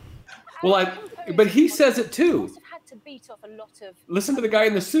him. Well, but he says it too. Had to beat off a lot of Listen to the guy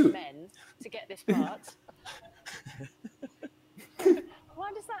in the suit. men to get this part.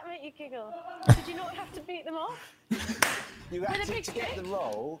 Why does that make you giggle? Did you not have to beat them off? You actually, to get the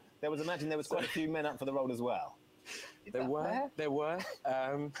role, imagine there was quite a few men up for the role as well. There were.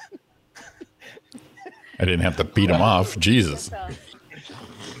 I didn't have to beat him off. Jesus.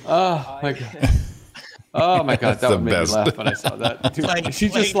 Oh my god. Oh my god, That's that the would make me best. laugh when I saw that. Dude,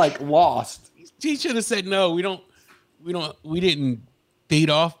 she's just like lost. She should have said no. We didn't beat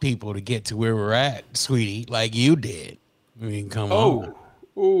off people to get to where we're at, sweetie, like you did. I mean, come on.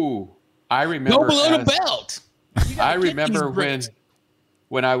 Ooh. I remember. Go below the belt. I remember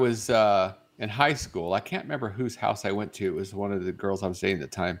when I was in high school. I can't remember whose house I went to. It was one of the girls I was dating at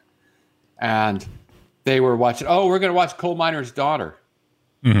the time, and they were watching. Oh, we're gonna watch Coal Miner's Daughter.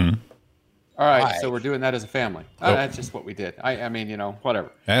 Mm-hmm. All right, so we're doing that as a family. That's just what we did. I mean, you know,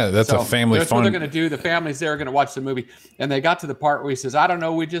 whatever. Yeah, that's a family that's fun. what they're going to do. The families there are going to watch the movie. And they got to the part where he says, I don't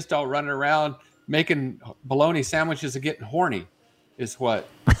know, we just all running around making bologna sandwiches and getting horny is what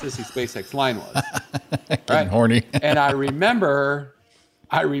Sissy SpaceX line was. Getting horny. And I remember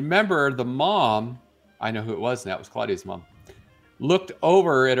the mom, I know who it was now, it was Claudia's mom, looked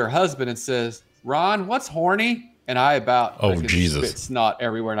over at her husband and says, Ron, what's horny? And I Jesus. spit snot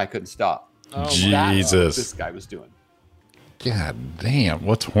everywhere and I couldn't stop. Oh, Jesus. This guy was doing. God damn,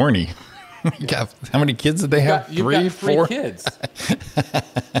 what's horny? How many kids did they have? You've got 3, 4 kids.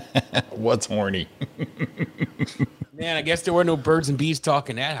 What's horny? Man, I guess there were no birds and bees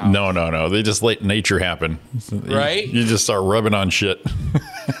talking that house. No. They just let nature happen. Right? You just start rubbing on shit.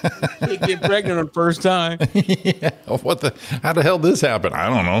 They get pregnant on the first time. Yeah. How the hell did this happen? I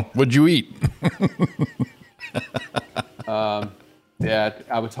don't know. What'd you eat? Yeah,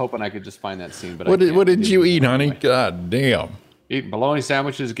 I was hoping I could just find that scene, but what did you eat, honey? God damn. Eating bologna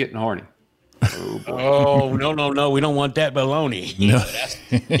sandwiches, getting horny. Oh, no. We don't want that bologna. No. That's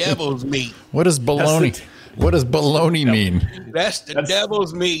devil's meat. What does bologna? What does bologna mean? That's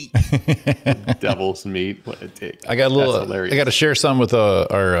devil's meat. Devil's meat. What a dick. I got to share some with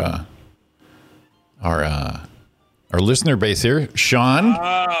our listener base here, Sean.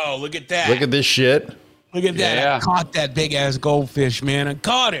 Oh, look at that! Look at this shit. Look at that! Yeah. I caught that big ass goldfish, man. I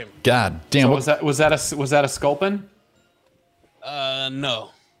caught him. God damn! So was that a sculpin?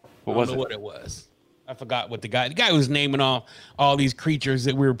 No. What was I don't it? know what it was. I forgot what the guy was naming off all these creatures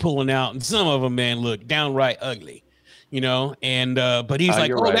that we were pulling out, and some of them, man, look downright ugly. you know, and but he's like,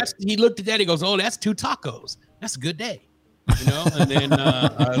 you're oh, right. he looked at that, he goes, oh, that's 2 tacos. That's a good day. You know, and then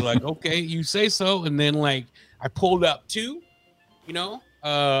I was like, okay, you say so. And then like I pulled up 2, you know,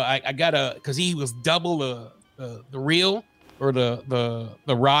 I got because he was double the reel, or the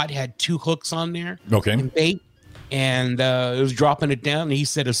rod had 2 hooks on there. Okay. And bait, and it was dropping it down. And he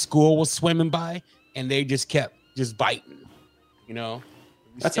said a school was swimming by, and they just kept biting. You know,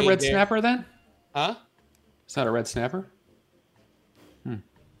 That's a red snapper then? Huh? It's not a red snapper.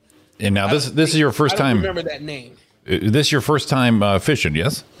 And now this is your first I don't time. remember that name. This is your first time fishing,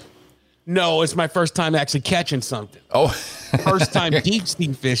 yes? No, it's my first time actually catching something. Oh, first time deep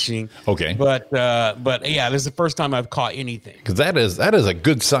sea fishing. Okay. But yeah, this is the first time I've caught anything. Because that is a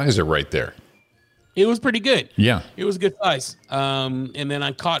good sizer right there. It was pretty good. Yeah. It was a good size. And then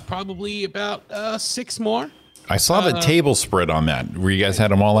I caught probably about 6 more. I saw the table spread on that, where you guys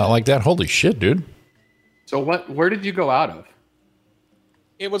had them all out like that. Holy shit, dude! So where did you go out of?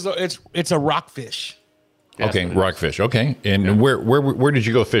 It's a rockfish. Okay, rockfish. Okay, and where did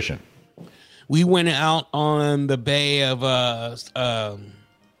you go fishing? We went out on the bay of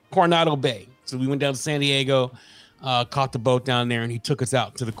Coronado Bay. So we went down to San Diego, caught the boat down there, and he took us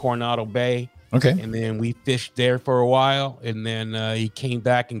out to the Coronado Bay. Okay. And then we fished there for a while, and then he came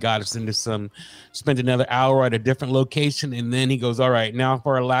back and got us into spent another hour at a different location, and then he goes, all right, now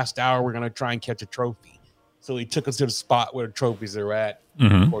for our last hour, we're going to try and catch a trophy. So he took us to the spot where the trophies are at.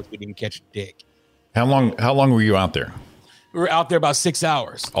 Mhm. Of course, we didn't catch a dick. How long were you out there? We were out there about 6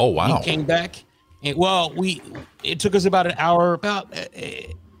 hours. Oh, wow. He came back, and it took us about an hour.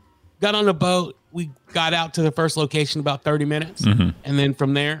 Got on the boat. We got out to the first location about 30 minutes, Mhm. and then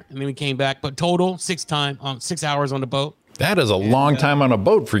from there, and then we came back. But total 6 hours on the boat. That is a long time on a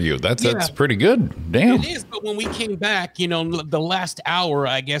boat for you. That's pretty good. Damn. It is. But when we came back, you know, the last hour,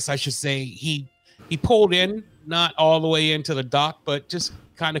 I guess I should say, he pulled in, not all the way into the dock, but just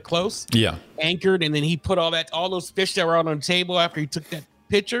kind of close. Yeah. Anchored, and then he put all those fish that were out on the table after he took that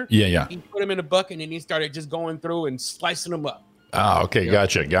picture. Yeah. He put them in a bucket, and he started just going through and slicing them up. Ah, okay.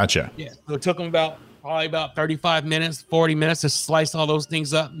 Gotcha. Yeah. So it took him probably about 35 minutes, 40 minutes to slice all those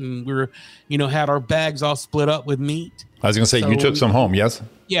things up. And we were, had our bags all split up with meat. I was going to say, you took some home, yes?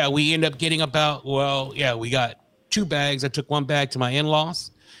 Yeah. We ended up getting we got 2 bags. I took 1 bag to my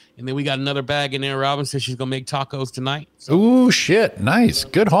in-laws. And then we got another bag in there. Robin says she's going to make tacos tonight. Ooh, shit. Nice.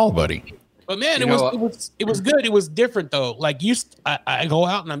 Good haul, buddy. But man, it was good. It was different though. Like I go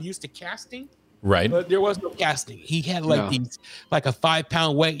out and I'm used to casting. Right. But there was no casting. He had these, like a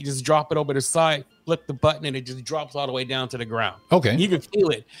 5-pound weight. You just drop it over the side, flip the button, and it just drops all the way down to the ground. Okay. You could feel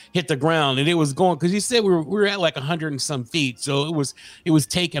it hit the ground, and it was going, because he said we were at like 100 and some feet. So it was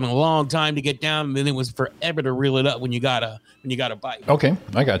taking a long time to get down, and then it was forever to reel it up when you got a bite. Okay.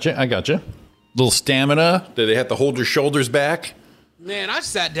 I got you. Little stamina. Did they have to hold your shoulders back? Man, I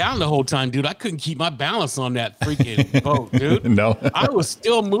sat down the whole time, dude. I couldn't keep my balance on that freaking boat, dude. No. I was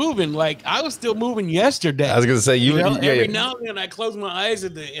still moving. Yesterday. I was going to say, every now and then I close my eyes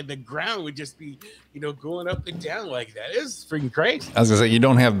and the ground would just be, going up and down like that. It's freaking crazy. I was going to say, you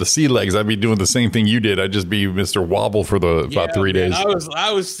don't have the sea legs. I'd be doing the same thing you did. I'd just be Mr. Wobble for about 3 days.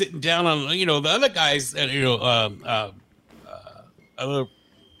 I was sitting down on, the other guys, other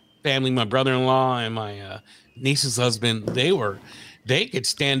family, my brother-in-law and my niece's husband, they could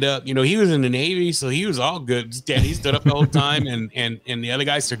stand up. He was in the Navy, so he was all good. He stood up the whole time, and the other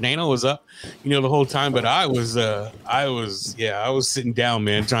guy, Sardano, was up, the whole time. But I was sitting down,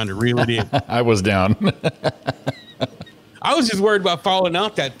 man, trying to reel it in. I was down. I was just worried about falling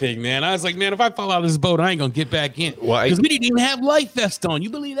out that thing, man. I was like, man, if I fall out of this boat, I ain't gonna get back in. Because we didn't even have life vest on. You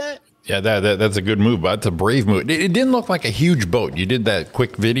believe that? Yeah, that's a good move. But that's a brave move. It didn't look like a huge boat. You did that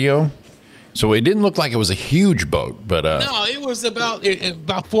quick video. So it didn't look like it was a huge boat, but no, it was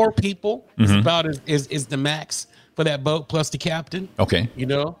about 4 people. It's about is the max for that boat plus the captain. Okay,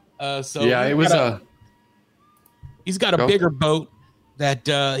 so yeah, it was he's got a bigger boat that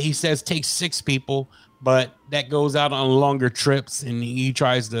he says takes 6 people, but that goes out on longer trips, and he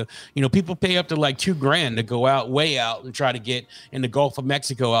tries to, people pay up to like $2,000 to go out way out and try to get in the Gulf of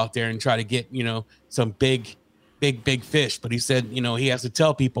Mexico out there and try to get some big fish. But he said, he has to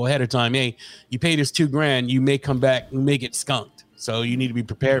tell people ahead of time, hey, you pay this $2,000, you may come back, you may get skunked. So you need to be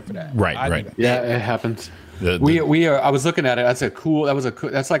prepared for that. Right. Yeah, it happens. I was looking at it.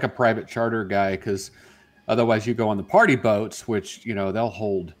 That's like a private charter guy, because otherwise you go on the party boats, which, they'll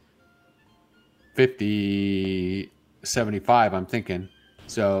hold 50, 75, I'm thinking.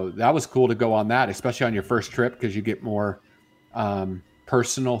 So that was cool to go on that, especially on your first trip, because you get more,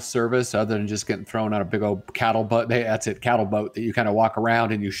 personal service other than just getting thrown on a big old cattle boat. That's it, cattle boat that you kind of walk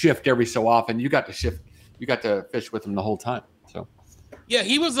around and you shift every so often. You got to shift you got to fish with him the whole time. So Yeah,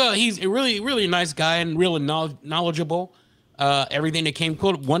 he's a really nice guy and really knowledgeable. Everything that came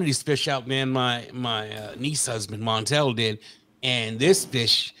cool. One of these fish out, man, my niece husband Montel did, and this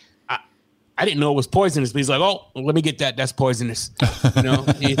fish, I didn't know it was poisonous, but he's like, oh, let me get that. That's poisonous. You know,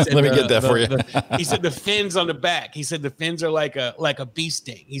 he said Let me get that for you. He said the fins on the back. He said the fins are like a bee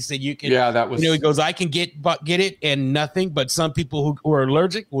sting. He said you can. Yeah, that was. You know, he goes, I can get it and nothing, but some people who are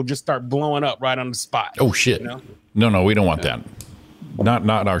allergic will just start blowing up right on the spot. Oh shit! You know? No, we don't want that.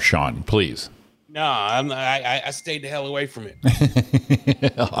 Not our Sean, please. No, I stayed the hell away from it.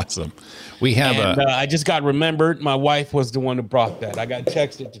 Awesome. We have I just got remembered. My wife was the one who brought that. I got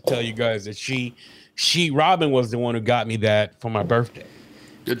texted to tell you guys that Robin was the one who got me that for my birthday.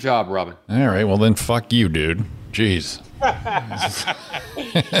 Good job, Robin. All right. Well, then fuck you, dude. Jeez.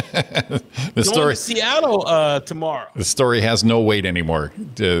 The story. Going to Seattle tomorrow. The story has no weight anymore.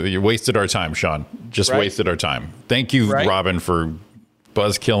 You wasted our time, Sean. Just Right. wasted our time. Thank you, Right. Robin, for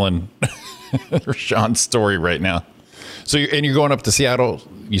buzz killing Sean's story right now. So, you're going up to Seattle.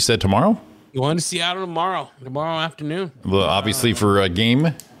 You said tomorrow? Going to Seattle tomorrow afternoon. Well, obviously for a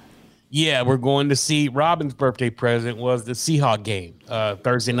game. Yeah, we're going to see Robin's birthday present was the Seahawk game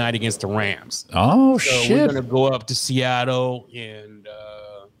Thursday night against the Rams. Oh, so shit. We're going to go up to Seattle and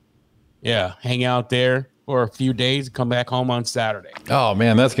hang out there for a few days, come back home on Saturday. Oh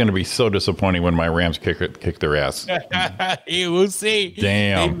man, that's going to be so disappointing when my Rams kick their ass. We'll see.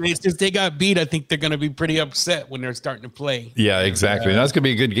 Damn. Since they got beat, I think they're going to be pretty upset when they're starting to play. Yeah, exactly. That's going to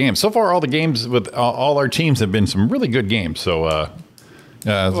be a good game. So far, all the games with all our teams have been some really good games. So, Roy,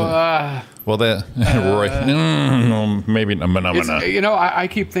 maybe I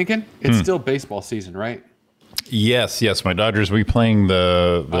keep thinking it's still baseball season, right? Yes. My Dodgers. We playing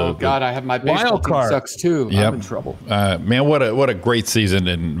the oh God, I have my baseball wild card. team sucks too. Yep. I'm in trouble. Man, what a great season,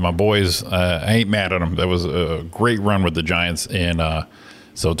 and my boys. I ain't mad at them. That was a great run with the Giants, and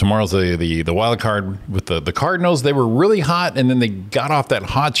so tomorrow's the wild card with the Cardinals. They were really hot, and then they got off that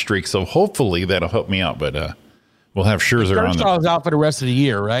hot streak. So hopefully that'll help me out. But we'll have Scherzer on. Kershaw's out for the rest of the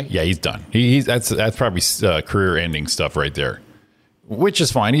year, right? Yeah, he's done. That's probably career-ending stuff right there. Which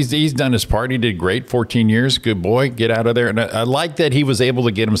is fine. He's done his part. He did great. 14 years. Good boy. Get out of there. And I like that he was able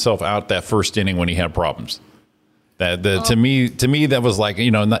to get himself out that first inning when he had problems. To me, that was like, he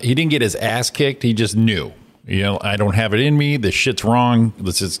didn't get his ass kicked. He just knew, I don't have it in me. This shit's wrong.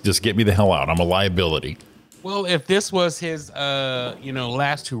 Let's just get me the hell out. I'm a liability. Well, if this was his,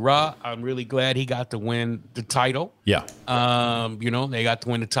 last hurrah, I'm really glad he got to win the title. Yeah. They got to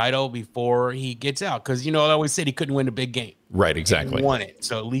win the title before he gets out. Because, I always said he couldn't win a big game. Right, exactly. He won it.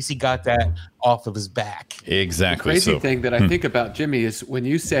 So at least he got that off of his back. Exactly. The crazy thing that I think about Jimmy is when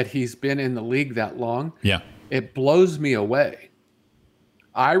you said he's been in the league that long, yeah, it blows me away.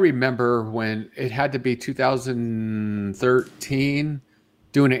 I remember when it had to be 2013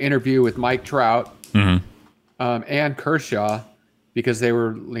 doing an interview with Mike Trout and Kershaw because they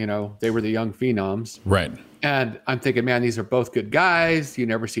were the young phenoms. Right. And I'm thinking, man, these are both good guys. You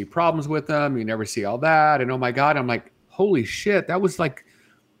never see problems with them. You never see all that. And oh my God, I'm like, holy shit, that was like,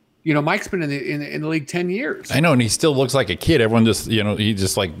 Mike's been in the league 10 years. I know, and he still looks like a kid. Everyone just, he's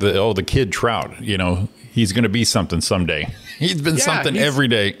just like the kid Trout. He's going to be something someday. He's been something every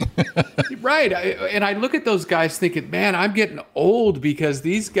day. Right. And I look at those guys thinking, man, I'm getting old because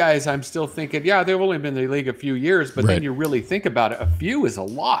these guys, I'm still thinking, yeah, they've only been in the league a few years, but then you really think about it, a few is a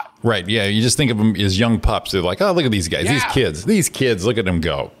lot. Right. Yeah. You just think of them as young pups. They're like, oh, look at these guys, these kids, look at them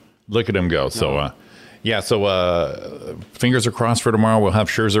go. So, so fingers are crossed for tomorrow. We'll have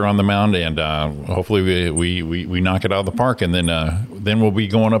Scherzer on the mound, and hopefully we knock it out of the park, and then we'll be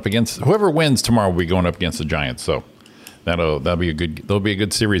going up against whoever wins tomorrow. Will be going up against the Giants. So that'll be a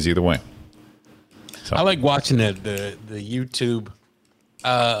good series either way. So. I like watching the YouTube,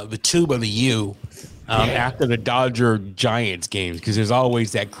 the tube of the U. After the Dodger Giants games, because there's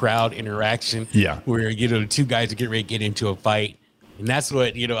always that crowd interaction. Yeah, where the two guys get ready to get into a fight. And that's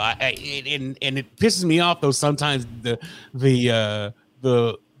what and it pisses me off though. Sometimes the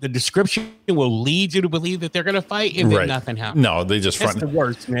description will lead you to believe that they're going to fight, and then nothing happens. No, they just That's the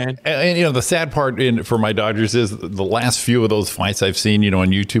worst, man. And the sad part for my Dodgers is the last few of those fights I've seen, on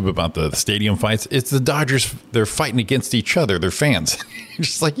YouTube about the stadium fights. It's the Dodgers. They're fighting against each other. Their fans.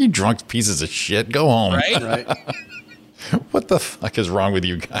 Just like, you drunk pieces of shit. Go home. Right. What the fuck is wrong with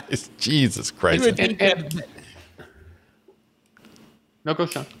you guys? Jesus Christ. No, go,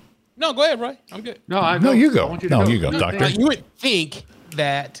 Sean. No, go ahead, Roy. I'm good. No, you go. You go, Doctor. You would think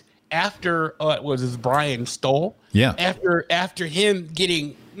that after it was Brian Stoll. Yeah. After him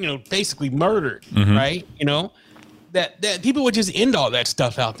getting basically murdered, Mhm. right? that people would just end all that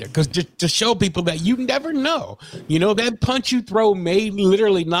stuff out there because just to show people that you never know. You know, that punch you throw may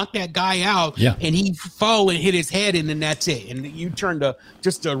literally knock that guy out, and he fall and hit his head, and then that's it. And you turned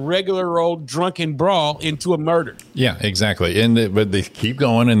just a regular old drunken brawl into a murder. Yeah, exactly. But they keep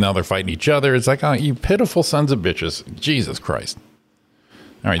going, and now they're fighting each other. It's like, oh, you pitiful sons of bitches! Jesus Christ!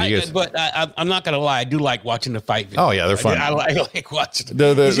 All right, you guys. But I'm not gonna lie, I do like watching the fight. Videos. Oh yeah, they're fun. I like watching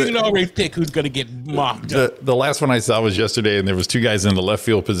them. You can always pick who's gonna get mocked. The last one I saw was yesterday, and there was 2 guys in the left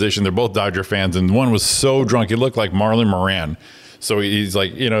field position. They're both Dodger fans, and one was so drunk he looked like Marlon Moran. So he's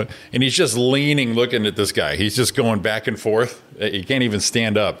like, you know, and he's just leaning, looking at this guy. He's just going back and forth. He can't even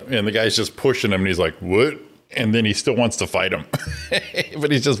stand up, and the guy's just pushing him, and he's like, "What?" And then he still wants to fight him,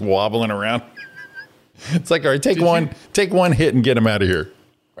 but he's just wobbling around. It's like, all right, take one hit and get him out of here.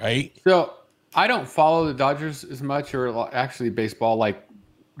 Right. So I don't follow the Dodgers as much, or actually baseball, like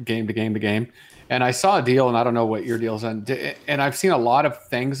game to game to game. And I saw a deal, and I don't know what your deal's on. And I've seen a lot of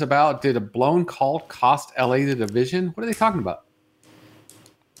things about, did a blown call cost LA the division? What are they talking about?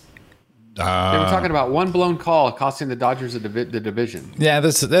 They were talking about one blown call costing the Dodgers the division. Yeah,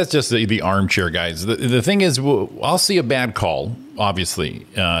 that's just the armchair guys. The thing is, I'll see a bad call, obviously,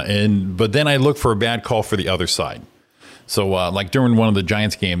 but then I look for a bad call for the other side. So, like during one of the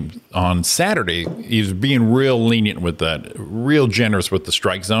Giants games on Saturday, he was being real lenient with that, real generous with the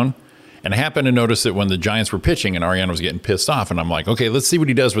strike zone. And I happened to notice it when the Giants were pitching and Ariana was getting pissed off. And I'm like, okay, let's see what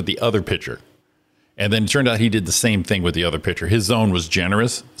he does with the other pitcher. And then it turned out he did the same thing with the other pitcher. His zone was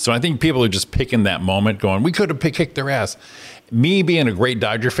generous. So I think people are just picking that moment going, we could have kicked their ass. Me being a great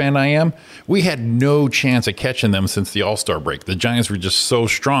Dodger fan I am, we had no chance of catching them since the All-Star break. The Giants were just so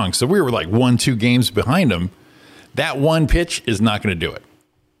strong. So we were like 1-2 games behind them. That one pitch is not going to do it.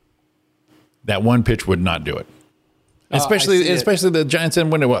 That one pitch would not do it. Especially the Giants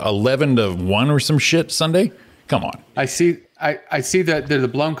didn't win 11-1 or some shit Sunday. Come on. I see that there's a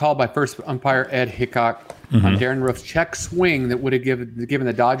blown call by first umpire Ed Hickok on Darren Roof's check swing that would have given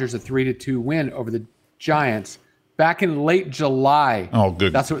the Dodgers a 3-2 win over the Giants back in late July. Oh,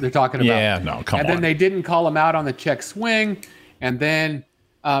 good. That's what they're talking about. Yeah, no, come on. And then they didn't call him out on the check swing, and then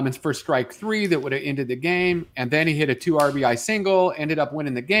it's for strike 3 that would have ended the game, and then he hit a 2 RBI single, ended up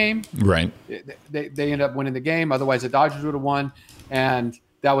winning the game. Right. They ended up winning the game. Otherwise, the Dodgers would have won, and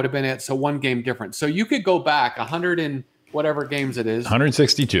that would have been it. So 1 game difference. So you could go back 100 and whatever games it is.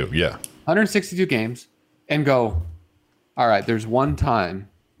 162, yeah. 162 games, and go, all right, there's one time.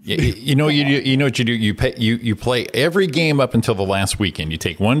 You know what you do? You play every game up until the last weekend. You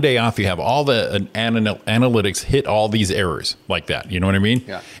take 1 day off. You have all the analytics hit all these errors like that. You know what I mean?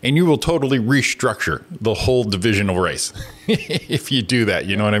 Yeah. And you will totally restructure the whole divisional race if you do that.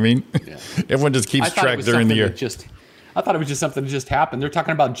 You know what I mean? Yeah. Everyone just keeps track during the year. I thought it was just something that just happened. They're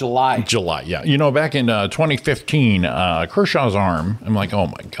talking about July. July, yeah. You know, back in 2015, Kershaw's arm. I'm like, oh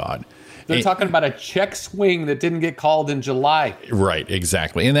my God. They're talking about a check swing that didn't get called in July. Right,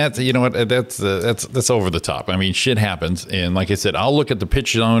 exactly. And that's, you know what, that's over the top. I mean, shit happens. And like I said, I'll look at the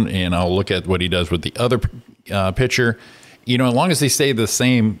pitch zone and I'll look at what he does with the other pitcher. You know, as long as they stay the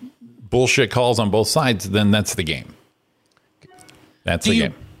same bullshit calls on both sides, then that's the game. That's the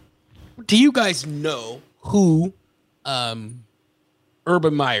game. Do you guys know who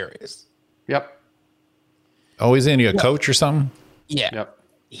Urban Meyer is? Yep. Oh, is he a coach or something? Yeah. Yep.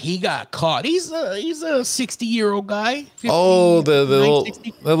 He got caught. He's a 60-year-old guy. 50, oh, the little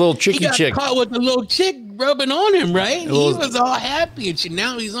chicky chick. He got caught with the little chick rubbing on him, right? He was all happy and shit.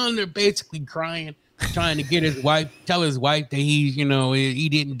 Now he's on there basically crying, trying to get his wife, tell his wife that he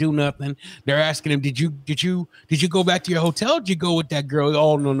didn't do nothing. They're asking him, did you go back to your hotel? Did you go with that girl?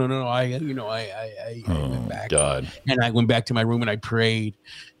 Oh no. I went back. God. And I went back to my room and I prayed,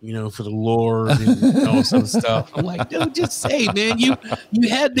 for the Lord and all some stuff. I'm like, dude, just say, man, you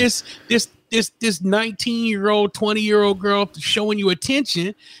had this 19-year-old, 20-year-old girl showing you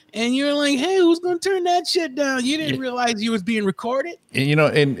attention, and you're like, hey, who's gonna turn that shit down? You didn't realize you was being recorded.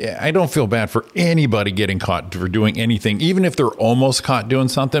 And I don't feel bad for anybody getting caught for doing anything, even if they're almost caught doing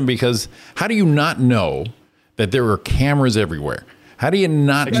something, because how do you not know that there are cameras everywhere? How do you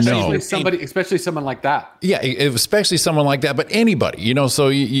not know? Especially someone like that. Yeah, especially someone like that, but anybody, so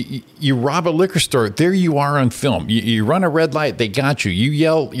you rob a liquor store, there you are on film. You run a red light, they got you. You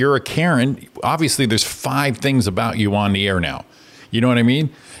yell, you're a Karen. Obviously, there's 5 things about you on the air now. You know what I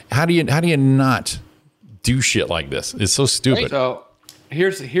mean? How do you not do shit like this? It's so stupid. Right. So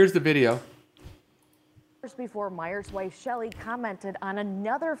here's the video. Before Meyer's wife Shelly commented on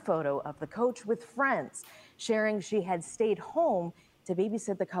another photo of the coach with friends, sharing she had stayed home to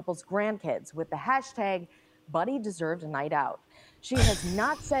babysit the couple's grandkids with the hashtag Buddy deserved a night out. She has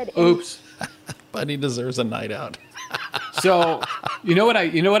not said oops. Buddy deserves a night out. So you know what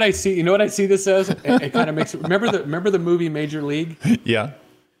I see this as? It kind of makes it remember the movie Major League? Yeah.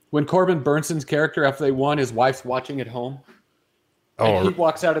 When Corbin Burnsen's character, after they won, his wife's watching at home. And he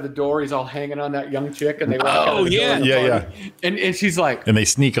walks out of the door, he's all hanging on that young chick, and they walk out of the door. Yeah. And she's like, and they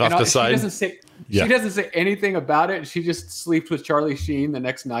sneak off the side. She doesn't say anything about it. She just sleeps with Charlie Sheen the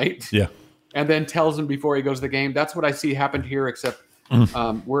next night. Yeah. And then tells him before he goes to the game. That's what I see happened here, except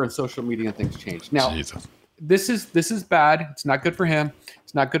we're in social media and things change. Now, this is bad. It's not good for him.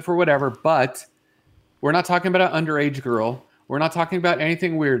 It's not good for whatever, but we're not talking about an underage girl. We're not talking about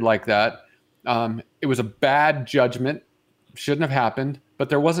anything weird like that. It was a bad judgment. Shouldn't have happened, but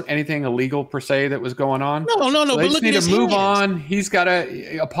there wasn't anything illegal per se that was going on. No. So they just need to move on. He's got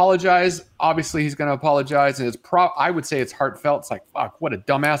to apologize. Obviously, he's going to apologize, and I would say it's heartfelt. It's like, fuck, what a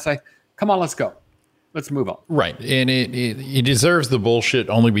dumbass. Come on, let's go. Let's move on. Right, and it deserves the bullshit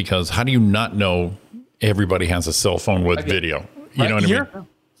only because how do you not know everybody has a cell phone with video? You know what I mean?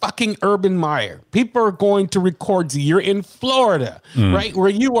 Fucking Urban Meyer. People are going to record you. You're in Florida, right? Where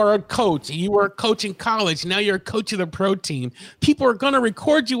you are a coach. You were a coach in college. Now you're a coach of the pro team. People are going to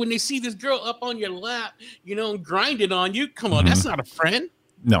record you when they see this girl up on your lap, and grinding on you. Come on, that's not a friend.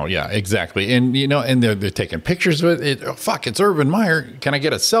 No, yeah, exactly. And, and they're taking pictures with it. Oh, fuck, it's Urban Meyer. Can I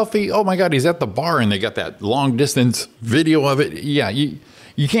get a selfie? Oh, my God, he's at the bar, and they got that long distance video of it. Yeah,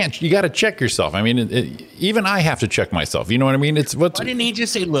 you can't. You got to check yourself. I mean, even I have to check myself. You know what I mean? Why didn't he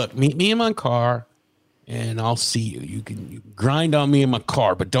just say, "Look, meet me in my car, and I'll see you. You can grind on me in my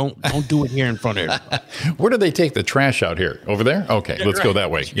car, but don't do it here in front of everybody." Where do they take the trash out here? Over there? Okay, let's go that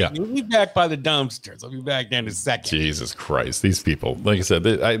way. Yeah, we'll be back by the dumpsters. I'll be back there in a second. Jesus Christ, these people! Like I said,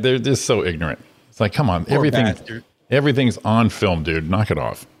 they're just so ignorant. It's like, come on, Poor bastard. everything's on film, dude. Knock it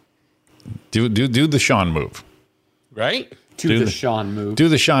off. Do the Sean move, right? Do the Sean move. Do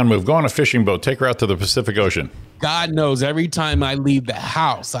the Sean move. Go on a fishing boat. Take her out to the Pacific Ocean. God knows every time I leave the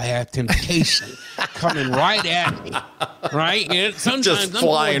house, I have temptation coming right at me. Right? And sometimes just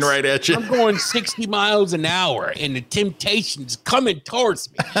flying right at you. I'm going 60 miles an hour, and the temptation's coming towards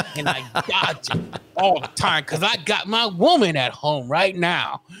me. And I dodge it all the time because I got my woman at home right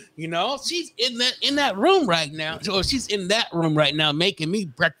now. She's in that room right now. So she's in that room right now making me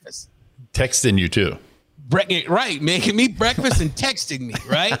breakfast. Texting you, too. Right, making me breakfast and texting me,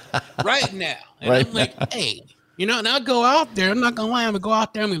 right now. And I'm like, hey, and I'll go out there. I'm not going to lie. I'm going to go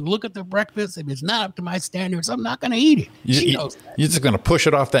out there and look at the breakfast. If it's not up to my standards, I'm not going to eat it. She knows that. You're just going to push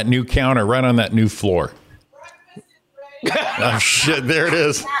it off that new counter right on that new floor. Oh, shit. There it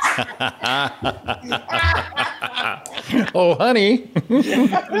is. Oh, honey.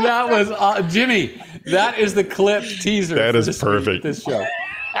 That was Jimmy. That is the clip teaser. That is perfect. This show.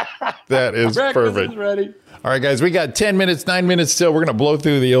 That is perfect. Is ready. All right, guys, we got 10 minutes, 9 minutes still. We're going to blow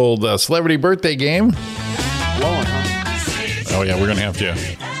through the old celebrity birthday game. Blowing, huh? Oh, yeah, we're going to have to.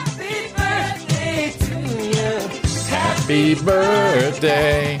 Happy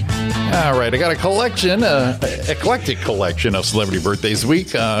birthday. All right, I got a collection, eclectic collection of celebrity birthdays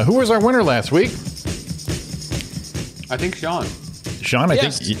week. Who was our winner last week? I think Sean. Sean,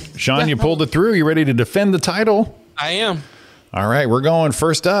 Sean, you pulled it through. You ready to defend the title? I am. All right, we're going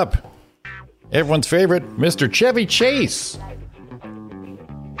first up. Everyone's favorite, Mr. Chevy Chase.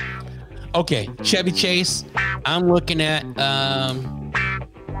 Okay, Chevy Chase. I'm looking at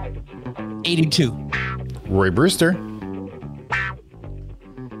 82. Roy Brewster.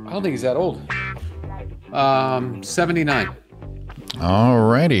 I don't think he's that old. 79. All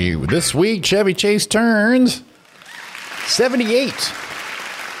righty. This week, Chevy Chase turns 78.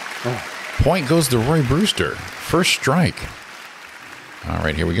 Oh. Point goes to Roy Brewster. First strike. All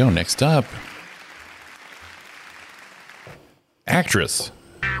right, here we go. Next up. Actress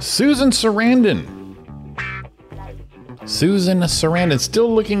Susan Sarandon. Susan Sarandon,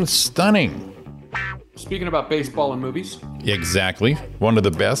 still looking stunning. Speaking about baseball and movies. Exactly. One of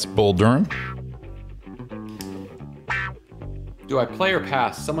the best, Bull Durham. Do I play or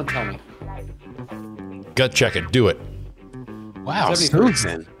pass? Someone tell me. Gut check it. Do it. Wow,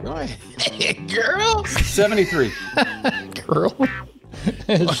 Susan. Girl. 73. Girl.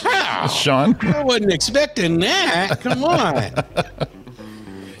 Wow. Sean? I wasn't expecting that. Come on.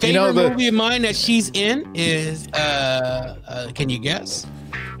 Favorite movie of mine that she's in is, can you guess?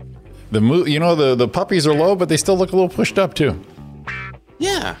 The puppies are low, but they still look a little pushed up too.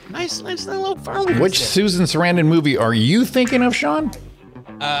 Yeah, nice little firm. Which Susan Sarandon movie are you thinking of, Sean?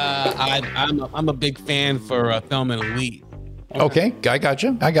 I'm a big fan for Thelma and Louise. Okay, I got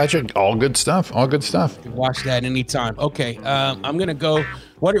you. All good stuff. Watch that anytime. Okay, I'm gonna go.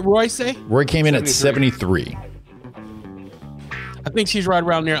 What did Roy say? Roy came in at 73. I think she's right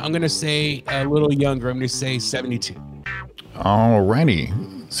around there. I'm gonna say a little younger. I'm gonna say 72. All righty.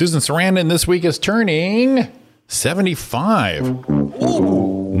 Susan Sarandon this week is turning 75.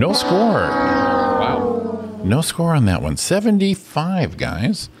 Ooh. No score. Wow. No score on that one. 75,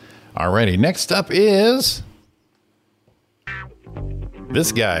 guys. All righty. Next up is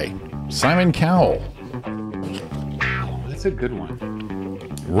this guy, Simon Cowell. Oh, that's a good one.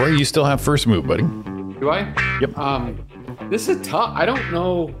 Roy, you still have first move, buddy. Do I? Yep. This is tough. I don't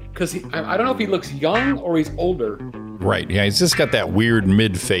know because I don't know if he looks young or he's older. Right. Yeah, he's just got that weird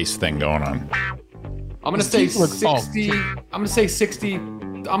mid-face thing going on. I'm gonna say 60. I'm gonna say 60.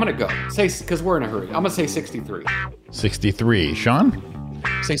 I'm gonna go say because we're in a hurry. I'm gonna say 63. 63. Sean?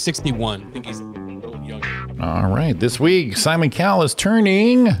 Say 61. I think he's a little younger. All right. This week, Simon Cowell is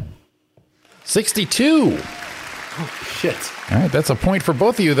turning 62. Oh, shit. All right. That's a point for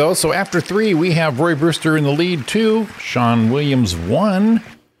both of you, though. So after 3, we have Roy Brewster in the lead, 2. Sean Williams, 1.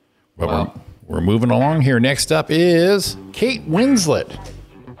 But wow. We're moving along here. Next up is Kate Winslet.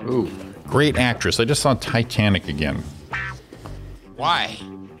 Ooh. Great actress. I just saw Titanic again. Why?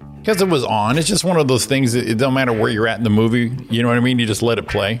 Because it was on. It's just one of those things that it don't matter where you're at in the movie. You know what I mean? You just let it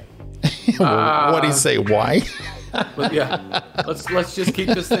play. What do you say? Why? But yeah, let's just keep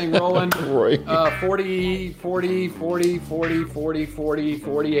this thing rolling. Roy. 40,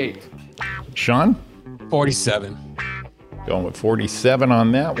 48. Sean? 47. Going with 47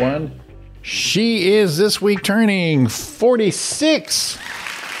 on that one. She is this week turning 46.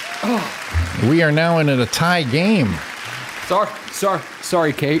 Oh. We are now in a tie game.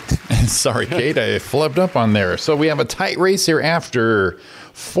 Sorry, Kate. Sorry, Kate. I flubbed up on there. So we have a tight race here after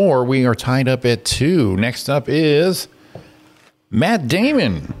 4. We are tied up at 2. Next up is Matt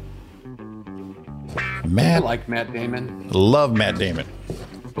Damon. I like Matt Damon. Love Matt Damon.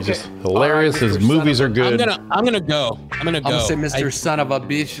 He's just hilarious. His movies are good. I'm gonna go. I'm gonna say, Mr. Son of a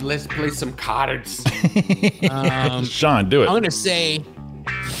bitch, let's play some cards. Sean, do it. I'm gonna say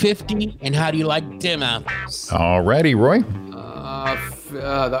 50. And how do you like them apples? Alrighty, Roy.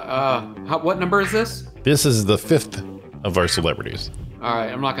 What number is this? This is the 5th of our celebrities. All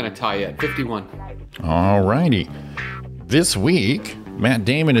right, I'm not gonna tie yet. 51. Alrighty. This week, Matt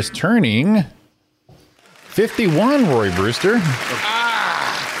Damon is turning 51, Roy Brewster.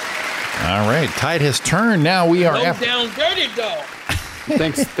 All right, tide has turned. Now we are down dirty dog.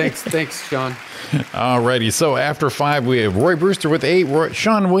 Thanks, Sean. All righty, so after 5, we have Roy Brewster with 8,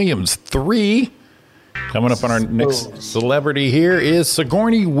 Sean Williams 3. Coming up on our next celebrity here is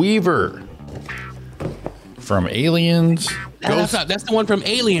Sigourney Weaver from Aliens. That's the one from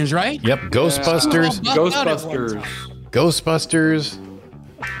Aliens, right? Yep, Ghostbusters. Ghostbusters.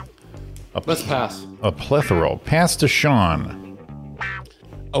 Let's pass. A plethora. Pass to Sean.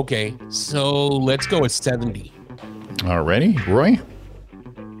 Okay, so let's go with 70. Alrighty, Roy?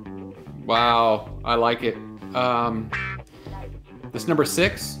 Wow, I like it. This number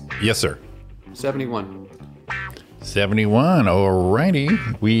 6? Yes, sir. 71. 71,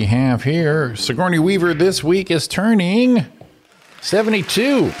 alrighty. We have here Sigourney Weaver this week is turning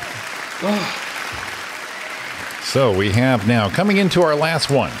 72. So we have now, coming into our last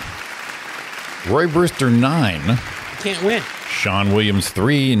one, Roy Brewster 9. Can't win. Sean Williams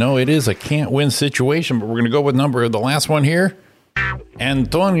 3. No, it is a can't win situation, but we're going to go with the last one here.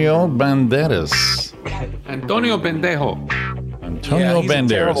 Antonio Banderas. Antonio Bandejo. Antonio he's Banderas. A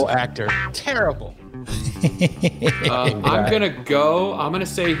terrible actor. Terrible. I'm going to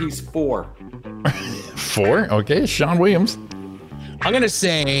say he's 4. 4? Okay, Sean Williams. I'm going to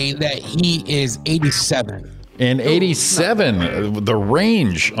say that he is 87. And 87, the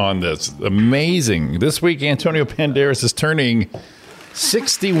range on this, amazing. This week, Antonio Banderas is turning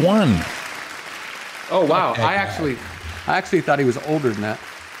 61. Oh, wow. I actually thought he was older than that.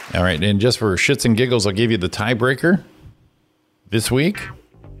 All right, and just for shits and giggles, I'll give you the tiebreaker this week.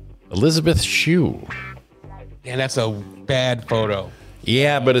 Elizabeth Shue. And that's a bad photo.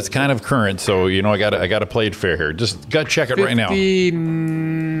 Yeah, but it's kind of current, so I got to play it fair here. Just gut check it right now.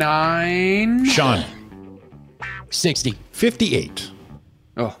 59. Sean. 60. 58.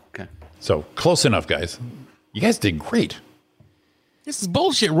 Oh, okay. So close enough, guys. You guys did great. This is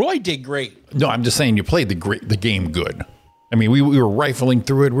bullshit. Roy did great. No, I'm just saying you played the game good. I mean, we were rifling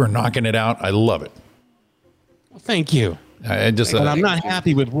through it. We were knocking it out. I love it. Well, thank you. But I'm not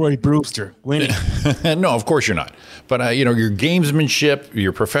happy with Roy Brewster winning. No, of course you're not. But, your gamesmanship,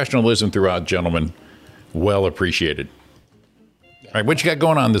 your professionalism throughout, gentlemen, well appreciated. All right, what you got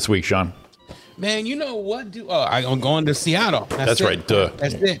going on this week, Sean? Man, you know what? I'm going to Seattle. That's right. Duh.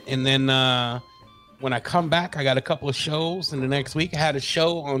 That's it. And then when I come back, I got a couple of shows in the next week. I had a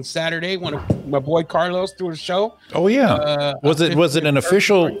show on Saturday. One of my boy Carlos threw a show. Oh yeah. Was it an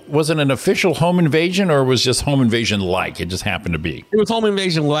official home invasion, or was just home invasion like? It just happened to be. It was home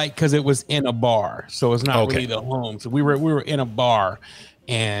invasion like because it was in a bar, so it's not really the home. So we were in a bar,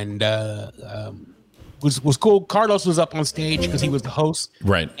 and was cool. Carlos was up on stage because he was the host,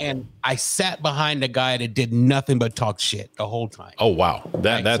 right? And I sat behind a guy that did nothing but talk shit the whole time. Oh wow,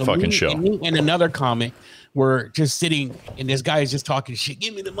 that So fucking me show. and another comic were just sitting, and this guy is just talking shit.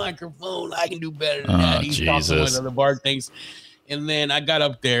 Give me the microphone. I can do better than that. He's talking Jesus. with other bar things. And then I got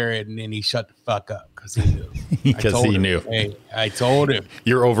up there, and then he shut the fuck up because he knew. Because he knew. Hey, I told him.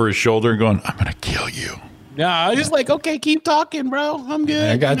 You're over his shoulder going, I'm gonna kill you. No, I was just like, okay, keep talking, bro. I'm good.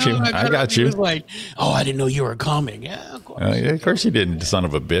 I got you. I got He you. was like, oh, I didn't know you were a comic. Yeah, of course. Of course you didn't, son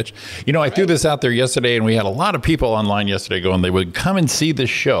of a bitch. You know, I threw this out there yesterday, and we had a lot of people online yesterday going, they would come and see this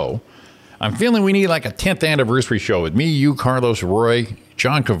show. I'm feeling we need like a 10th anniversary show with me, you, Carlos, Roy,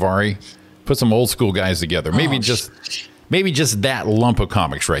 John Cavari. Put some old school guys together. Maybe just that lump of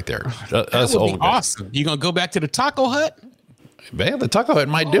comics right there. That would be awesome. You gonna go back to the Taco Hut? Yeah, the Taco Hut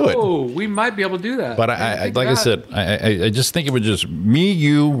might do it. Oh, we might be able to do that. But I like I said, I just think it would just me,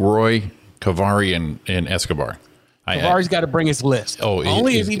 you, Roy, Cavari, and Escobar. Cavari's got to bring his list. Oh,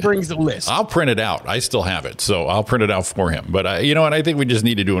 only if he brings the list. I'll print it out. I still have it, so I'll print it out for him. But you know what? I think we just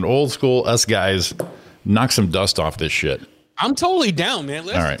need to do an old school us guys, knock some dust off this shit. I'm totally down, man.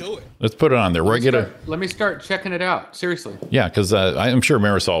 Let's do it. Let's put it on there. Let me start checking it out. Seriously. Yeah, because I'm sure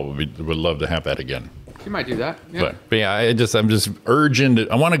Marisol would love to have that again. You might do that. Yeah. But yeah, I'm just urging.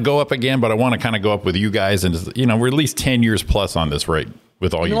 I want to go up again, but I want to kind of go up with you guys, and just, we're at least 10 years plus on this, right?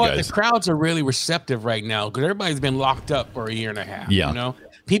 With all you know what? guys. The crowds are really receptive right now because everybody's been locked up for a year and a half. Yeah. You know,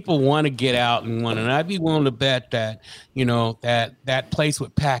 people want to get out and I'd be willing to bet that that place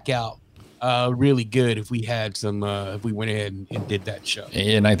would pack out really good if we had some if we went ahead and did that show.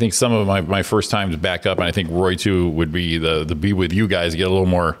 And I think some of my first times back up, and I think Roy too would be the be with you guys, get a little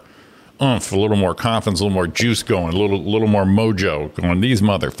more oomph, a little more confidence, a little more juice going, a little more mojo going. These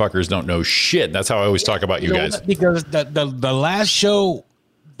motherfuckers don't know shit. That's how I always talk about you guys. Because the last show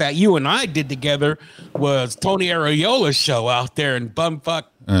that you and I did together was Tony Ariola's show out there in bumfuck,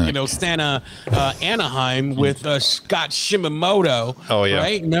 Santa Anaheim with Scott Shimamoto. Oh yeah,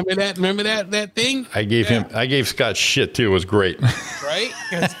 right. Remember that thing? I gave Scott shit too. It was great. Right,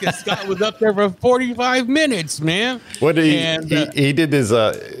 because Scott was up there for 45 minutes, man. What did he did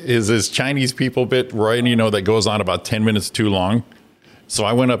his Chinese people bit, Roy, and that goes on about 10 minutes too long. So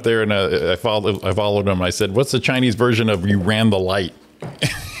I went up there and I followed him. I said, "What's the Chinese version of you ran the light?"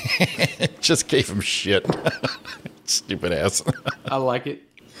 Just gave him shit. Stupid ass. I like it.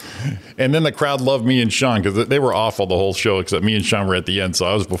 And then the crowd loved me and Sean because they were awful the whole show, except me and Sean were at the end. So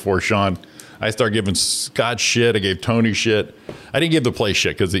I was before Sean. I started giving Scott shit. I gave Tony shit. I didn't give the place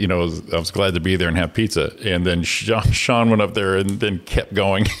shit because I was glad to be there and have pizza. And then Sean went up there and then kept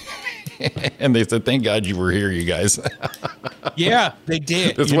going. And they said, "Thank God you were here, you guys." Yeah, they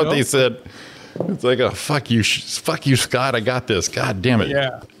did. That's what they said. It's like, "Oh, fuck you, Scott. I got this. God damn it."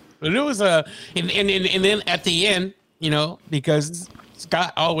 Yeah, but it was and then at the end, because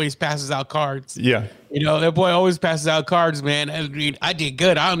Scott always passes out cards. Yeah. That boy always passes out cards, man. I did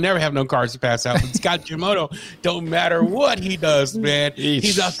good. I'll never have no cards to pass out. But Scott Shimamoto, don't matter what he does, man.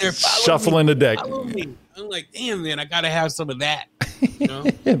 He's out there shuffling the deck. Follow me. I'm like, damn, man, I got to have some of that.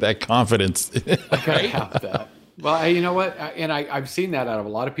 That confidence. I gotta have that. Well, you know what? And I've seen that out of a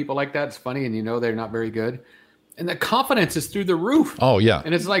lot of people like that. It's funny, and they're not very good. And the confidence is through the roof. Oh, yeah.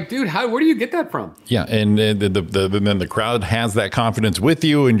 And it's like, dude, where do you get that from? Yeah, and then the crowd has that confidence with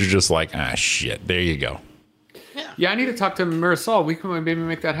you, and you're just like, shit, there you go. Yeah, I need to talk to Marisol. We can maybe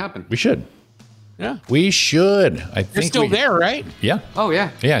make that happen. We should. Yeah. We should. I think you're still there, right? Yeah. Oh,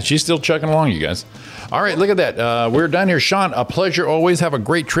 yeah. Yeah, she's still chugging along, you guys. All right, look at that. We're done here. Sean, a pleasure always. Have a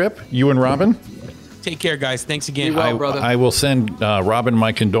great trip, you and Robin. Take care, guys. Thanks again. Brother. I will send Robin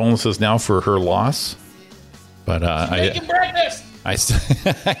my condolences now for her loss. But I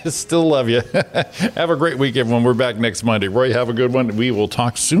still love you. Have a great week, everyone. We're back next Monday. Roy, have a good one. We will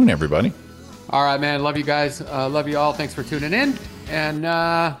talk soon, everybody. All right, man. Love you guys. Love you all. Thanks for tuning in. And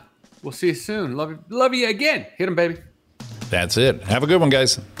we'll see you soon. Love you again. Hit 'em, baby. That's it. Have a good one,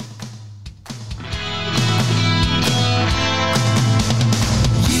 guys.